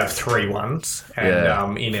 But we have 3 ones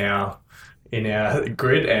in our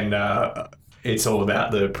grid, and it's all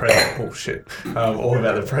about the present. Oh shit! All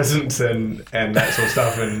about the presents and that sort of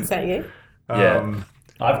stuff. And is that you?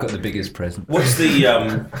 I've got the biggest present. What's the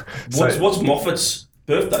what's Moffat's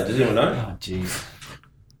birthday? Does anyone know? Oh jeez,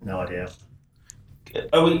 no idea.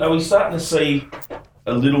 Are we starting to see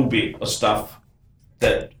a little bit of stuff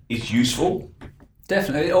that is useful?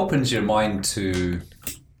 Definitely, it opens your mind to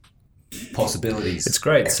possibilities. It's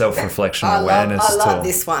great self-reflection, awareness. I love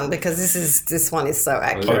this one, because this one is so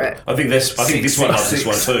accurate. I think this one has this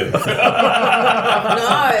one too.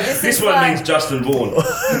 No, this one means Justin Bourne. No,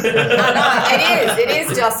 it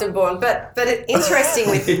is Justin Bourne. But interesting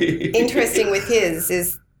with his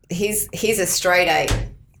is he's a straight A.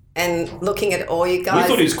 And looking at all you guys... We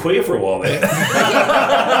thought he was queer for a while there. Looking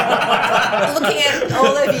at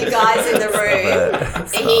all of you guys in the room,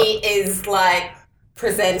 he is like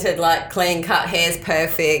presented like clean-cut, hair's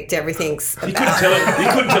perfect, everything's... You couldn't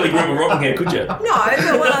tell he grew up in Rockingham, could you? No,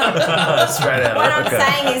 but what I'm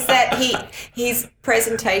saying is that his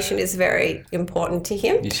presentation is very important to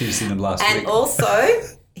him. You should have seen him last week. And also...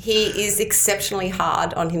 he is exceptionally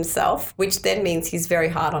hard on himself, which then means he's very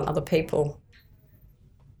hard on other people.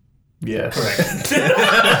 Yes. Correct.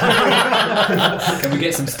 Can we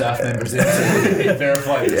get some staff members in to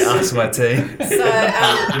verify this? Yeah, ask my team.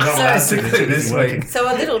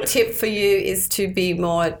 So a little tip for you is to be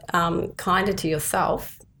more kinder to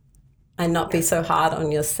yourself and not be so hard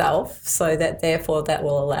on yourself, so that therefore that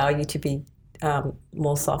will allow you to be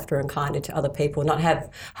more softer and kinder to other people, not have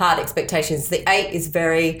hard expectations. The 8 is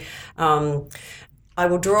very... I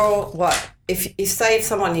will draw if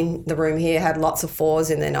someone in the room here had lots of 4s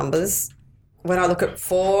in their numbers. When I look at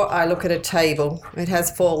 4, I look at a table. It has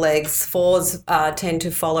 4 legs. 4s tend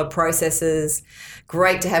to follow processes.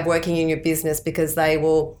 Great to have working in your business, because they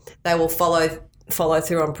will follow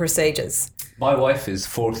through on procedures. My wife is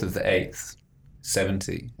 4th of the 8th.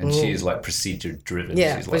 70, and she is like procedure driven.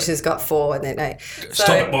 Yeah, she's but she's got 4 and then 8. Stop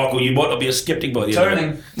it, Michael. You might not be a skeptic by the end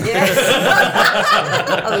of it. Yeah.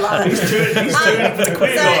 I love it. He's turning for the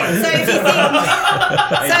queer guy.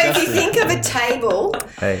 So if you think of a table,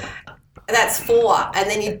 that's 4, and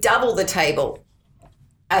then you double the table,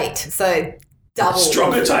 8. So double.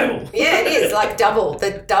 Stronger table. Yeah, it is like double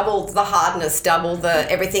the hardness, double the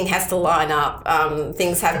everything has to line up.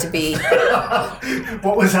 Things have to be.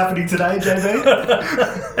 What was happening today,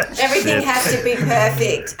 JB? Everything has to be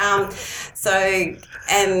perfect.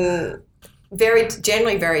 And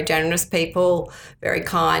generally very generous people, very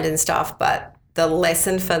kind and stuff. But the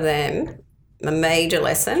lesson for them, the major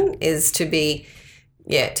lesson, is to be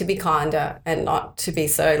kinder and not to be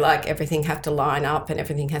so like everything have to line up and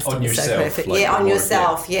everything has to be so perfect. Like on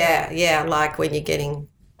yourself. Yeah, like when you're getting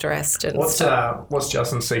dressed and stuff. What's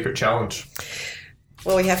Justin's secret challenge?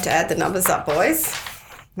 Well, we have to add the numbers up, boys.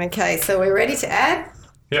 Okay, so we're ready to add?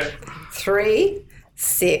 Yep. 3,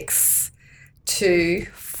 6, 2,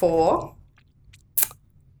 4,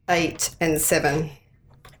 8 and 7.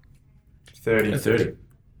 30.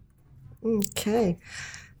 Okay.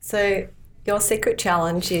 So your secret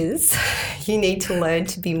challenge is you need to learn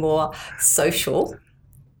to be more social,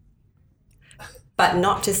 but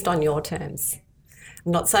not just on your terms.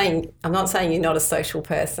 I'm not saying you're not a social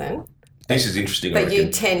person. This is interesting. But you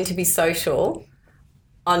tend to be social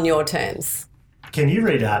on your terms. Can you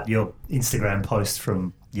read out your Instagram post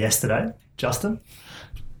from yesterday, Justin?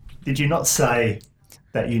 Did you not say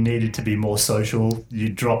that you needed to be more social? You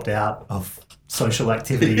dropped out of social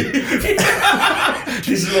activity.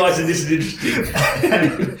 This is why I said this is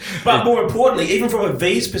interesting. But more importantly, even from a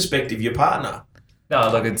V's perspective, your partner. No,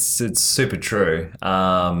 look, it's super true.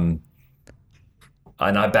 And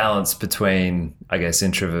I balance between, I guess,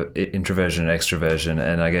 introversion and extroversion.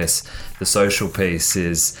 And I guess the social piece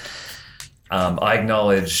is, I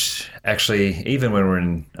acknowledge, actually, even when we're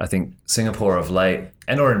in, I think, Singapore of late,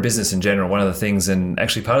 and or in business in general, one of the things, and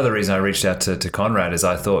actually part of the reason I reached out to Conrad is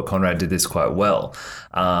I thought Conrad did this quite well,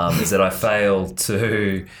 is that I failed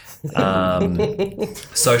to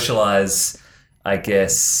socialize, I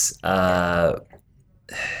guess. So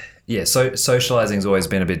socializing's always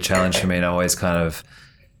been a big challenge for me, and I always kind of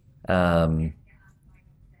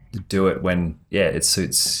do it when it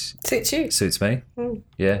suits you, suits me.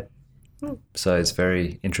 So it's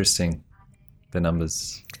very interesting, the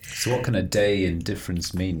numbers. So what can a day in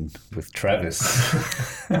difference mean with Travis?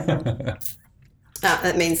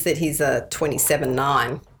 That means that he's a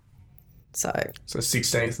 27-9. So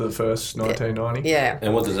 16th of the 1st, 1990. Yeah.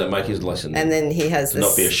 And what does that make his lesson? And then he has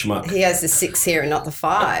not be a schmuck. He has the 6 here and not the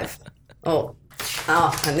 5. Oh,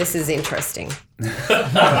 and this is interesting. No.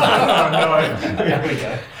 Here we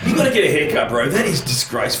go. You got to get a haircut, bro. That is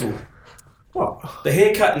disgraceful. What? The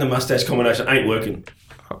haircut and the mustache combination ain't working.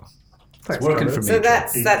 Thanks, working Robert. for me. So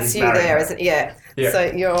that's He's you married. there, isn't it? Yeah. Yeah.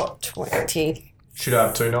 So you're 20. Should I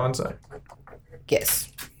have 2 9s though?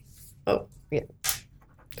 Yes. Oh, yeah.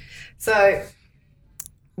 So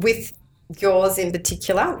with yours in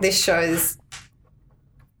particular, this shows.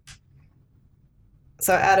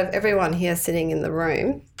 So out of everyone here sitting in the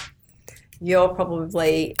room, you'll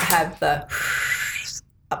probably have the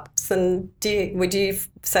ups and would you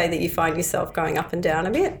say that you find yourself going up and down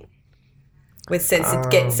a bit? With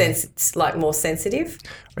like more sensitive?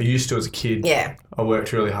 I used to as a kid. Yeah. I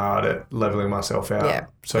worked really hard at leveling myself out. Yeah.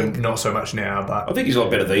 So not so much now, but I think he's a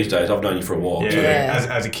lot better these days. I've known you for a while. too. Yeah.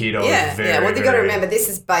 As a kid, I was very, Well, you got to very- remember this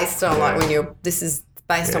is based on like when you're. This is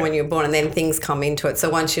based on when you were born, and then things come into it. So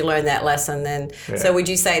once you learn that lesson, then so would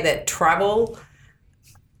you say that travel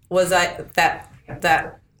was that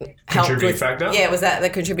helped Contributing with, factor? Yeah, was that the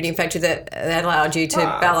contributing factor that allowed you to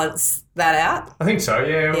balance that out? I think so.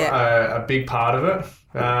 Yeah. A big part of it.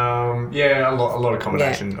 A lot of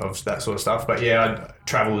combination of that sort of stuff. But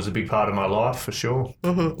travel was a big part of my life for sure.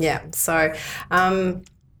 Mm-hmm, yeah. So, and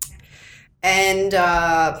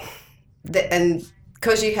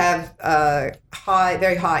because you have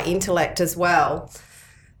very high intellect as well,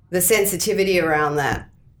 the sensitivity around that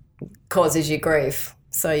causes you grief.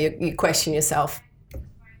 So you question yourself.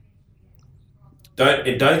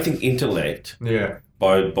 Don't think intellect Yeah.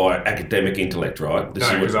 by academic intellect, right?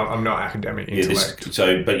 No, because I'm not academic intellect.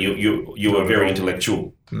 But you are very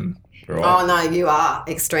intellectual. Right? Oh no, you are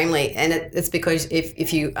extremely, and it's because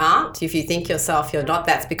if you aren't, if you think yourself you're not,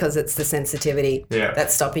 that's because it's the sensitivity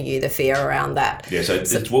that's stopping you, the fear around that. Yeah, so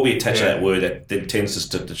it's what we attach to that word that tends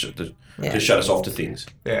to shut us off to things.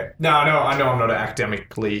 Yeah. No, I know I'm not an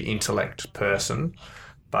academically intellect person,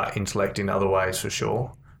 but intellect in other ways for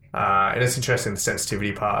sure. And it's interesting, the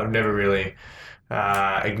sensitivity part. I've never really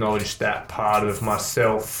acknowledged that part of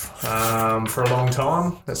myself for a long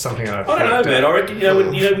time. That's something I've I don't know, man. I reckon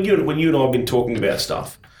when you and I have been talking about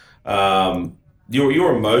stuff,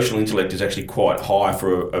 your emotional intellect is actually quite high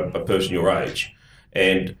for a person your age,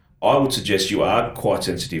 and I would suggest you are quite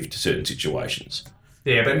sensitive to certain situations.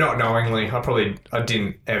 Yeah, but not knowingly. I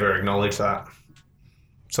didn't ever acknowledge that.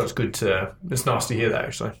 So it's nice to hear that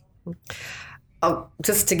actually.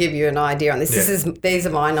 Just to give you an idea on this, these are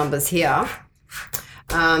my numbers here.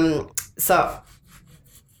 So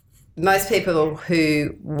most people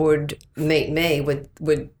who would meet me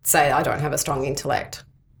would say I don't have a strong intellect.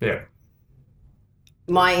 Yeah.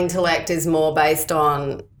 My intellect is more based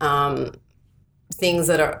on things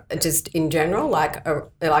that are just in general, like I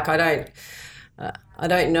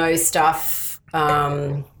don't know stuff.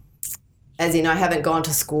 As in, I haven't gone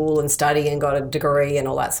to school and study and got a degree and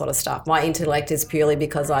all that sort of stuff. My intellect is purely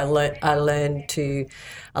because have learned to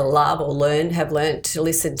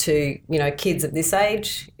listen to kids at this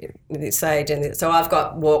age, and so I've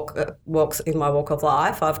got walks in my walk of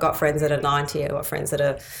life. I've got friends that are 90, I've got friends that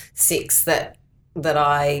are 6 that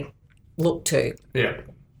I look to. Yeah.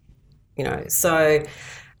 So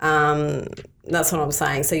that's what I'm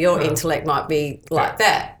saying. So your intellect might be like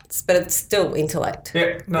that. But it's still intellect.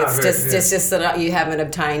 Yeah, no, it's just that you haven't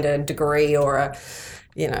obtained a degree or a.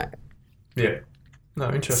 Yeah.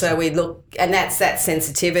 No, interesting. So we look, and that's that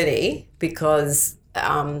sensitivity, because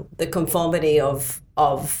the conformity of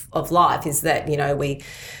life is that we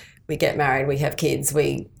get married, we have kids,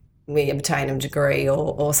 we obtain a degree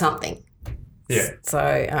or something. Yeah.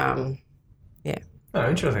 So yeah. Oh,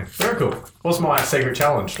 interesting. Very cool. What's my secret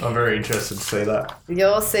challenge? I'm very interested to see that.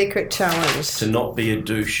 Your secret challenge. To not be a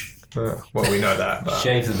douche. Well, we know that. But...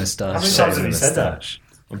 Shave the moustache. How many times have you said that?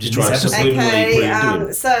 I'm just trying to subliminally put it into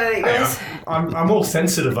it. So Hey, I'm all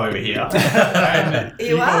sensitive over here. And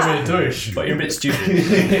You call are. me a douche. But you're a bit stupid.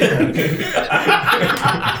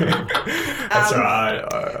 That's all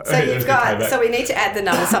right. So you've got. So we need to add the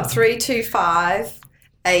numbers up: 3, 2, 5,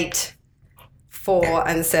 8, 4,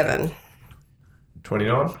 and 7.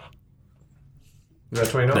 29. Is that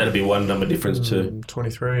 29? That'd be one number difference too.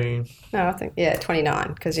 23. No, I think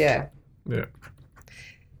 29. Because Yeah.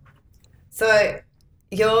 So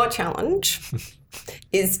your challenge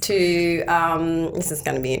is to. This is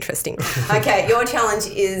going to be interesting. Okay, your challenge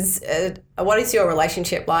is what is your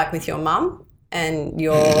relationship like with your mum and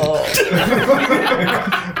your.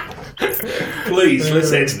 Please,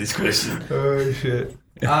 let's answer this question. Oh, shit.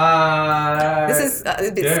 This is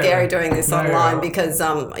a bit scary doing this online no. because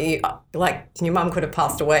your mum could have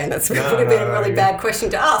passed away, and that would have been a really bad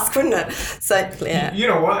question to ask, wouldn't it? So yeah. You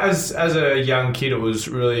know what? As a young kid, it was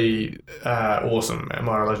really awesome,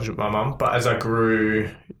 my relationship with my mum. But as I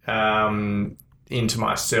grew into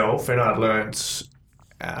myself and I learnt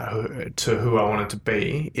to who I wanted to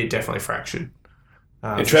be, it definitely fractured.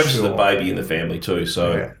 And Travis is the baby in the family too,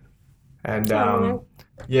 so. Yeah. And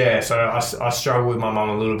so I struggle with my mum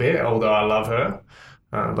a little bit, although I love her.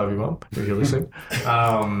 Love you, Mum, if you're listening.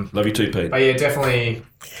 Love you too, Pete. But yeah, definitely.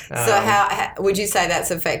 So how would you say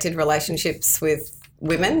that's affected relationships with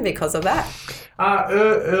women because of that?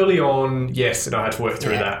 Early on, yes, and I had to work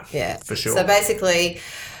through that. Yeah, for sure. So basically,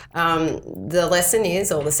 the lesson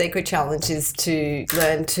is, or the secret challenge is, to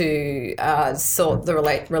learn to sort the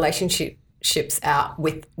relationships out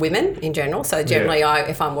with women in general. So generally,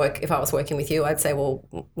 if I was working with you, I'd say, well,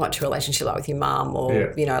 what's your relationship like with your mum,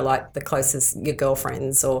 or like the closest, your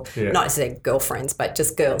girlfriends, or not necessarily girlfriends, but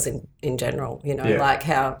just girls in general. Like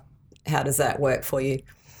how does that work for you?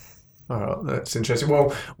 Oh, that's interesting.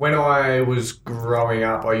 Well, when I was growing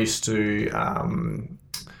up, I used to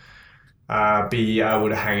be able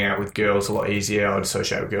to hang out with girls a lot easier. I would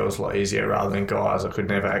associate with girls a lot easier rather than guys. I could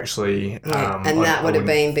never actually... and that would have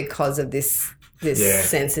been because of this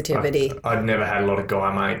sensitivity. I'd never had a lot of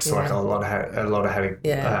guy mates. Like had a lot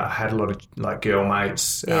of like girl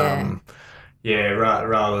mates. Rather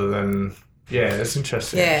than... Yeah, that's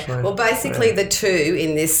interesting. Yeah. Actually. Well, basically the two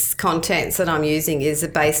in this contents that I'm using is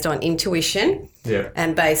based on intuition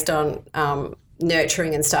and based on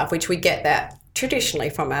nurturing and stuff, which we get that traditionally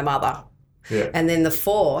from our mother. Yeah. And then the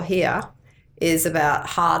 4 here is about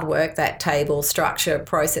hard work, that table, structure,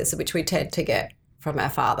 process, which we tend to get from our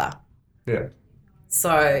father. Yeah.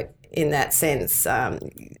 So in that sense,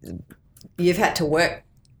 you've had to work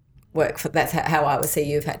for, that's how I would see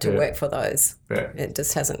you've had to work for those. Yeah. It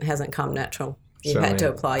just hasn't come natural. You've had to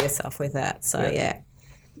apply yourself with that. So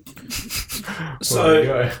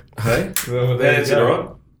So, hey, that's it, all right.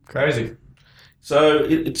 Crazy. So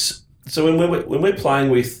when we're playing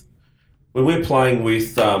with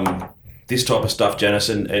this type of stuff, Janice,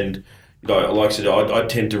 and like I said, I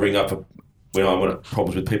tend to ring up when I want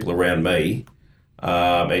problems with people around me,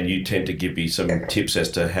 and you tend to give me some tips as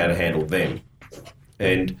to how to handle them.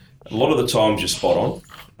 And a lot of the times you're spot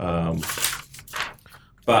on.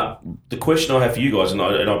 But the question I have for you guys, and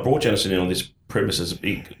I brought Janice in on this premise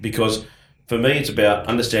because for me it's about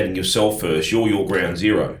understanding yourself first. You're your ground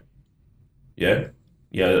zero. Yeah?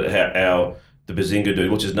 the Bazinga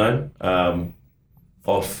dude, what's his name?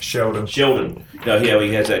 Off Sheldon. You know how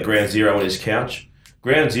he has that ground zero on his couch?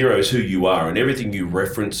 Ground zero is who you are, and everything you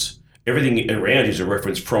reference, everything around you is a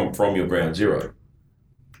reference from your ground zero.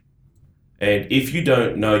 And if you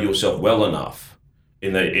don't know yourself well enough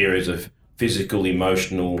in the areas of physical,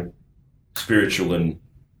 emotional, spiritual, and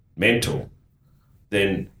mental,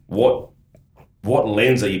 then what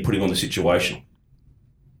lens are you putting on the situation?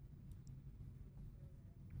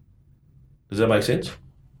 Does that make sense?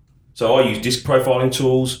 So I use disc profiling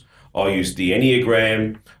tools, I use the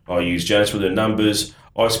Enneagram, I use Janus with the numbers,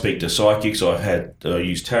 I speak to psychics, I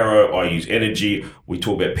use tarot, I use energy, we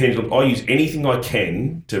talk about pendulum, I use anything I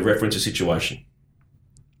can to reference a situation.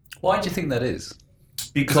 Why do you think that is?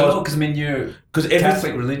 Because I mean, you're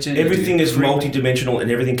Catholic religion. Everything is multidimensional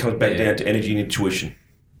and everything comes back down to energy and intuition.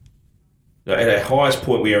 At our highest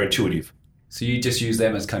point, we are intuitive. So you just use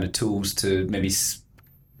them as kind of tools to maybe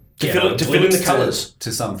to fill in the colours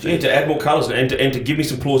to something. Yeah, to add more colours and to give me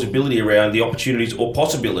some plausibility around the opportunities or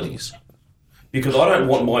possibilities. Because I don't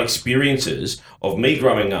want my experiences of me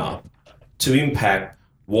growing up to impact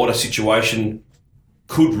what a situation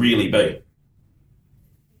could really be.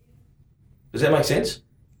 Does that make sense?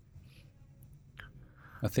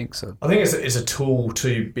 I think so. I think it's a tool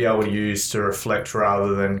to be able to use to reflect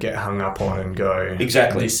rather than get hung up on and go,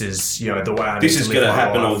 exactly, this is the way I need this to is live going to my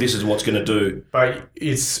happen life. Or this is what's going to do. But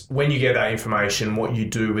it's when you get that information, what you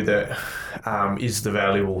do with it is the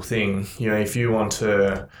valuable thing. If you want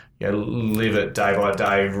to live it day by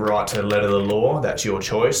day, right to the letter of the law, that's your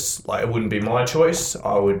choice. Like, it wouldn't be my choice.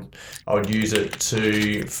 I would use it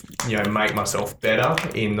to make myself better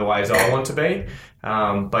in the ways I want to be.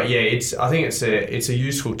 But yeah, I think it's a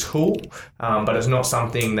useful tool, but it's not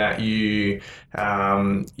something that you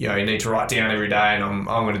need to write down every day. And I'm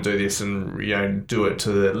going to do this and do it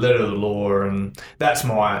to the letter of the law. And that's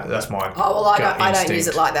my. Oh well, I don't use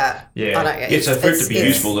it like that. Yeah, I don't. So for it to be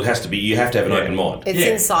useful, you have to have an open mind.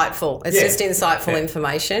 It's insightful. It's just insightful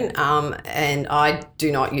information. And I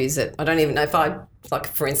do not use it. I don't even know if like,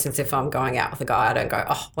 for instance, if I'm going out with a guy, I don't go,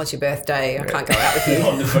 oh, what's your birthday? I can't go out with you.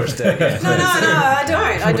 On the first day. No, I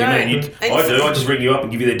don't. What do you mean? I do. I just ring you up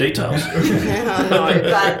and give you their details. No, but you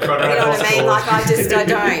know what I mean? Like, I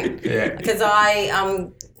don't. Yeah. Because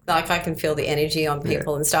I can feel the energy on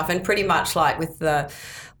people and stuff. And pretty much like with the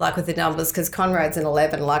numbers, because Conrad's an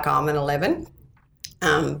 11, like I'm an 11.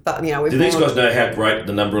 But, do these guys know how great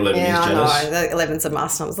the number 11 is, Janice? Yeah, I know. The 11's a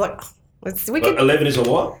master. I was like, 11 is a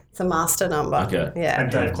what? It's a master number. Okay. Yeah.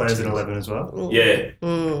 And Dave Clare's at 11 as well. Yeah.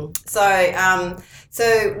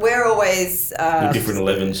 So we're always the different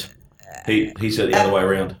 11s. He said the other way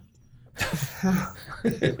around. So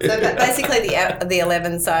basically, the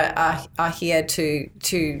 11s are here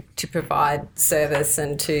to provide service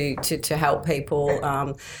and to help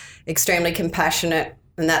people. Extremely compassionate,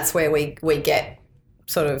 and that's where we get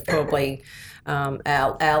sort of probably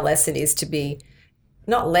our lesson is to be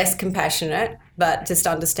not less compassionate, but just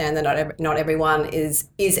understand that not everyone is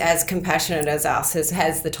as compassionate as us,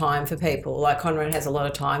 has the time for people. Like Conrad has a lot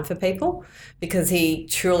of time for people because he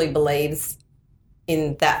truly believes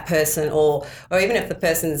in that person, or even if the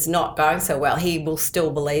person's not going so well, he will still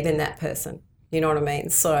believe in that person. You know what I mean?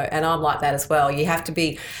 So, and I'm like that as well. You have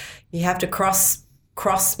to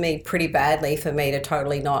cross me pretty badly for me to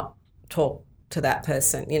totally not talk to that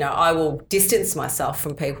person. I will distance myself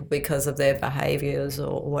from people because of their behaviours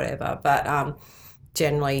or whatever. But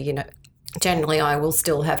generally I will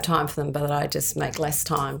still have time for them, but I just make less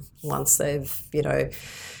time once they've,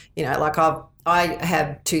 like I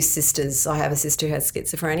have two sisters. I have a sister who has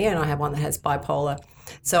schizophrenia and I have one that has bipolar.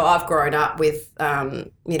 So I've grown up with,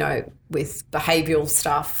 with behavioural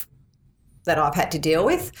stuff that I've had to deal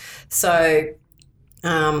with. So,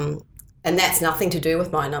 and that's nothing to do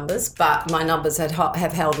with my numbers, but my numbers have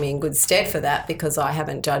held me in good stead for that because I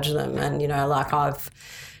haven't judged them and, I've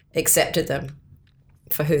accepted them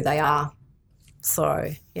for who they are.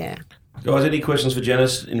 So, yeah. Guys, any questions for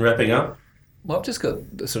Janice in wrapping up? Well, I've just got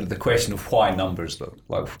sort of the question of why numbers, though.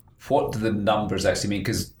 Like, what do the numbers actually mean?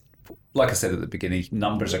 Because, like I said at the beginning,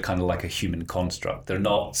 numbers are kind of like a human construct. They're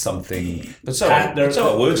not something... But so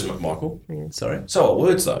are words, Michael. Sorry? So are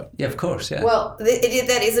words, though. Yeah, of course, yeah. Well,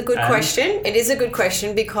 that is a good question. It is a good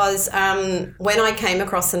question because when I came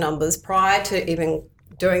across the numbers, prior to even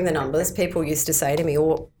doing the numbers, people used to say to me,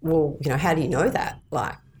 well, how do you know that?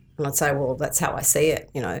 And I'd say, well, that's how I see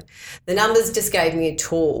it, The numbers just gave me a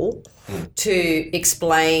tool to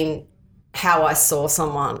explain how I saw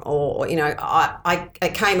someone or I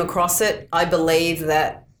came across it. I believe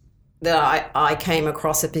that I came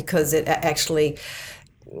across it because it actually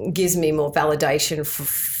gives me more validation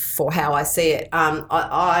for how I see it.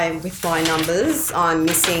 I with my numbers, I'm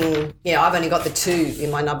missing. I've only got the 2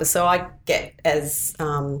 in my numbers, so I get as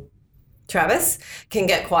Travis can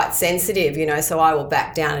get quite sensitive, so I will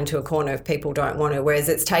back down into a corner if people don't want to. Whereas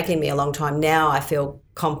it's taken me a long time. Now I feel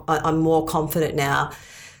I'm more confident now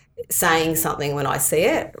saying something when I see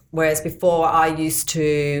it. Whereas before I used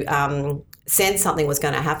to sense something was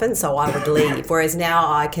going to happen, so I would leave. Whereas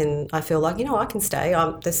now I feel like, I can stay.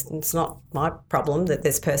 It's not my problem that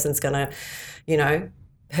this person's going to,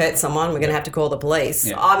 hurt someone. We're going to have to call the police.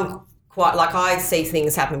 Yeah. I'm quite like I see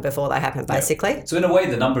things happen before they happen, basically. Yeah. So in a way,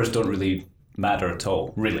 the numbers don't really matter at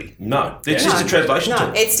all, really. No, it's just a translation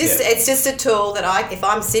tool. It's just a tool that if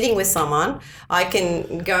I'm sitting with someone, I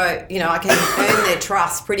can go, I can earn their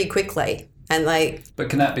trust pretty quickly. But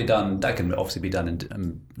can that be done? That can obviously be done in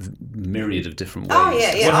a myriad of different ways. Oh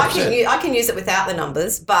yeah. I can use it without the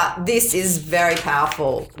numbers, but this is very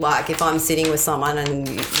powerful. Like if I'm sitting with someone and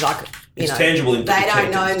it's tangible. They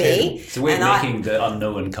don't know me. So we're making the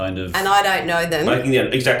unknown kind of, and I don't know them.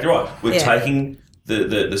 Exactly right. We're taking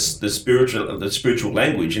the spiritual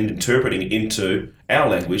language and interpreting it into our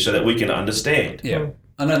language so that we can understand. Yeah.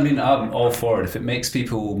 And I mean, I'm all for it. If it makes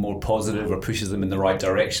people more positive or pushes them in the right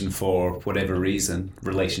direction for whatever reason,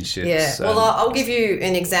 relationships. Yeah. Well, I'll give you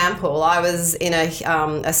an example. I was in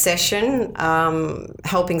a session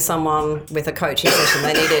helping someone with a coaching session.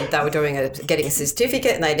 They were getting a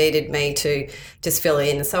certificate and they needed me to just fill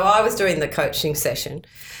in. So I was doing the coaching session.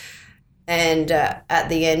 And at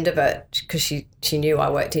the end of it, because she knew I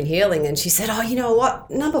worked in healing, and she said, oh, you know what,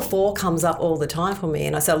 number 4 comes up all the time for me.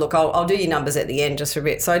 And I said, look, I'll do your numbers at the end just for a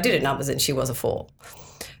bit. So I did her numbers and she was a 4.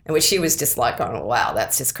 And which she was just like, oh, wow,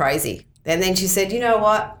 that's just crazy. And then she said, you know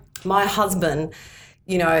what, my husband,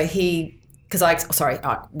 rewind.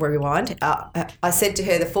 I said to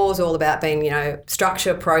her, the 4 is all about being,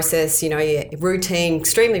 structure, process, routine,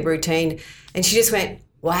 extremely routine. And she just went,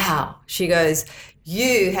 wow. She goes,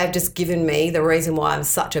 you have just given me the reason why I'm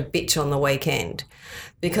such a bitch on the weekend,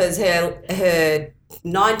 because her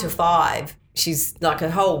 9 to 5, she's like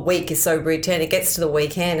her whole week is so routine. It gets to the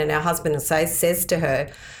weekend and her husband says to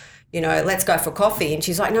her, let's go for coffee. And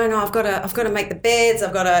she's like, no, I've got to make the beds.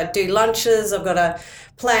 I've got to do lunches. I've got to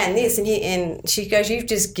plan this. And she goes, you've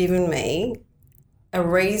just given me a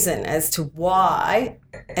reason as to why.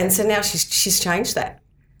 And so now she's changed that.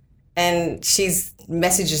 And she's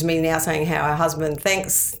messages me now saying how her husband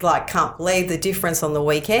can't believe the difference on the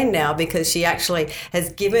weekend now, because she actually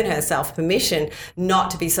has given herself permission not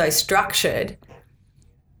to be so structured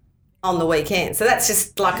on the weekend. So that's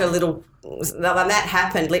just like a little, and that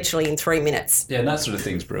happened literally in 3 minutes. Yeah, and that sort of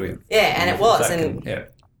thing's brilliant. Yeah, and it was.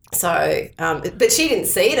 So, but she didn't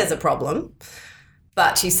see it as a problem.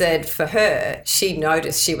 But she said for her, she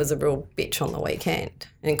noticed she was a real bitch on the weekend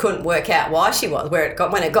and couldn't work out why she was.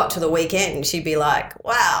 When it got to the weekend, she'd be like,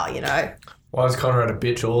 wow, Why is Conrad a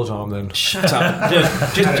bitch all the time then? Shut up.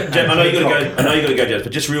 Just, I know you got to go, Jess,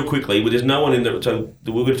 but just real quickly, there's no one in there. So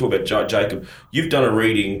we're going to talk about Jacob. You've done a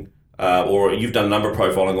reading or you've done number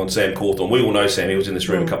profiling on Sam Cawthorn. We all know Sam. He was in this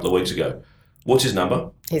room a couple of weeks ago. What's his number?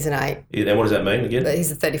 He's an 8. And what does that mean again?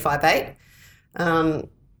 He's a 35-8.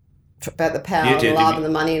 About the power and the love and the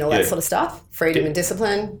money and all that sort of stuff. Freedom and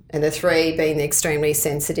discipline. And the 3 being the extremely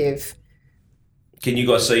sensitive. Can you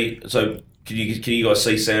guys see? So can you guys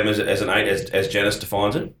see Sam as an 8 as Janice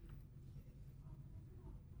defines it?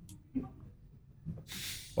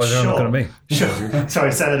 What's it going to be? Sure.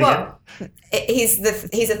 Sorry, say that again. He's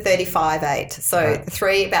a 35-8. So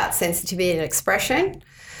 3 about sensitivity and expression.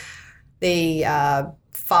 The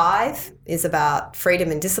 5 is about freedom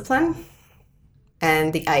and discipline.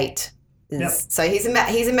 And the 8 is so he's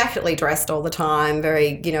immaculately dressed all the time,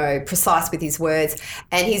 very precise with his words,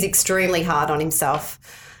 and he's extremely hard on himself.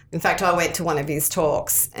 In fact, I went to one of his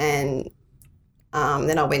talks, and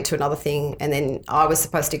then I went to another thing, and then I was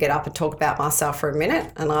supposed to get up and talk about myself for a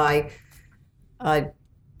minute, and I it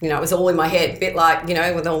was all in my head, a bit like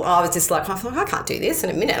I was just like, I can't do this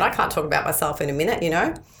in a minute. I can't talk about myself in a minute,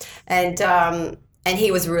 and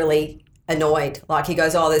he was really annoyed. Like he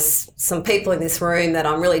goes, there's some people in this room that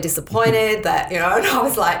I'm really disappointed that, and I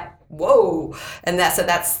was like, whoa. And that's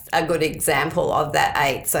a good example of that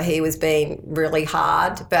 8. So he was being really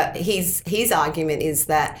hard, but his argument is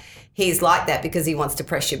that he's like that because he wants to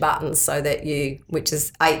press your buttons so that which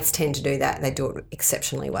is 8s tend to do that. And they do it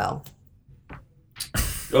exceptionally well.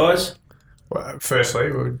 Guys? Well, firstly,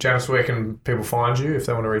 Janice, where can people find you if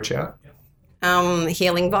they want to reach out?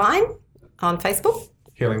 Healing Vine on Facebook.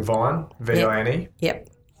 Healing Vine, Vine. Yep.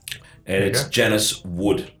 And it's Janice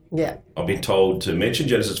Wood. Yeah. I've been told to mention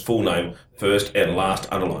Janice's full name first and last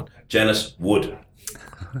underline. Janice Wood.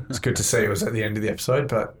 It's good to see it was at the end of the episode,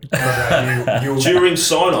 but you During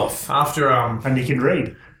sign off. after And you can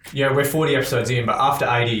read. yeah, we're 40 episodes in, but after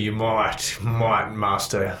 80, you might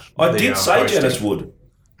master. I the, did say hosting. Janice would.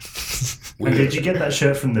 And did you get that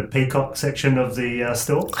shirt from the Peacock section of the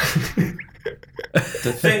store?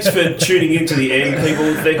 Thanks for tuning in to the end,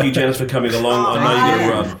 people. Thank you, Janice, for coming along. I know you're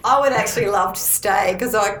going to run. I would actually love to stay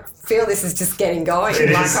because I feel this is just getting going. It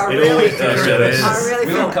Like is. I It really, always does, Janice. I really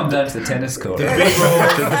We feel. all come down to the tennis court.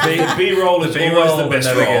 The B-roll is always the best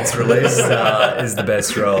that never gets roll. released is the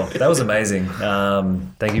best role. That was amazing.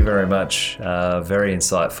 Thank you very much. Very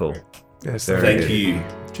insightful. Yes, Very Thank good. you.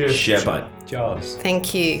 Cheers. Shabbat. Jaws.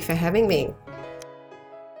 Thank you for having me.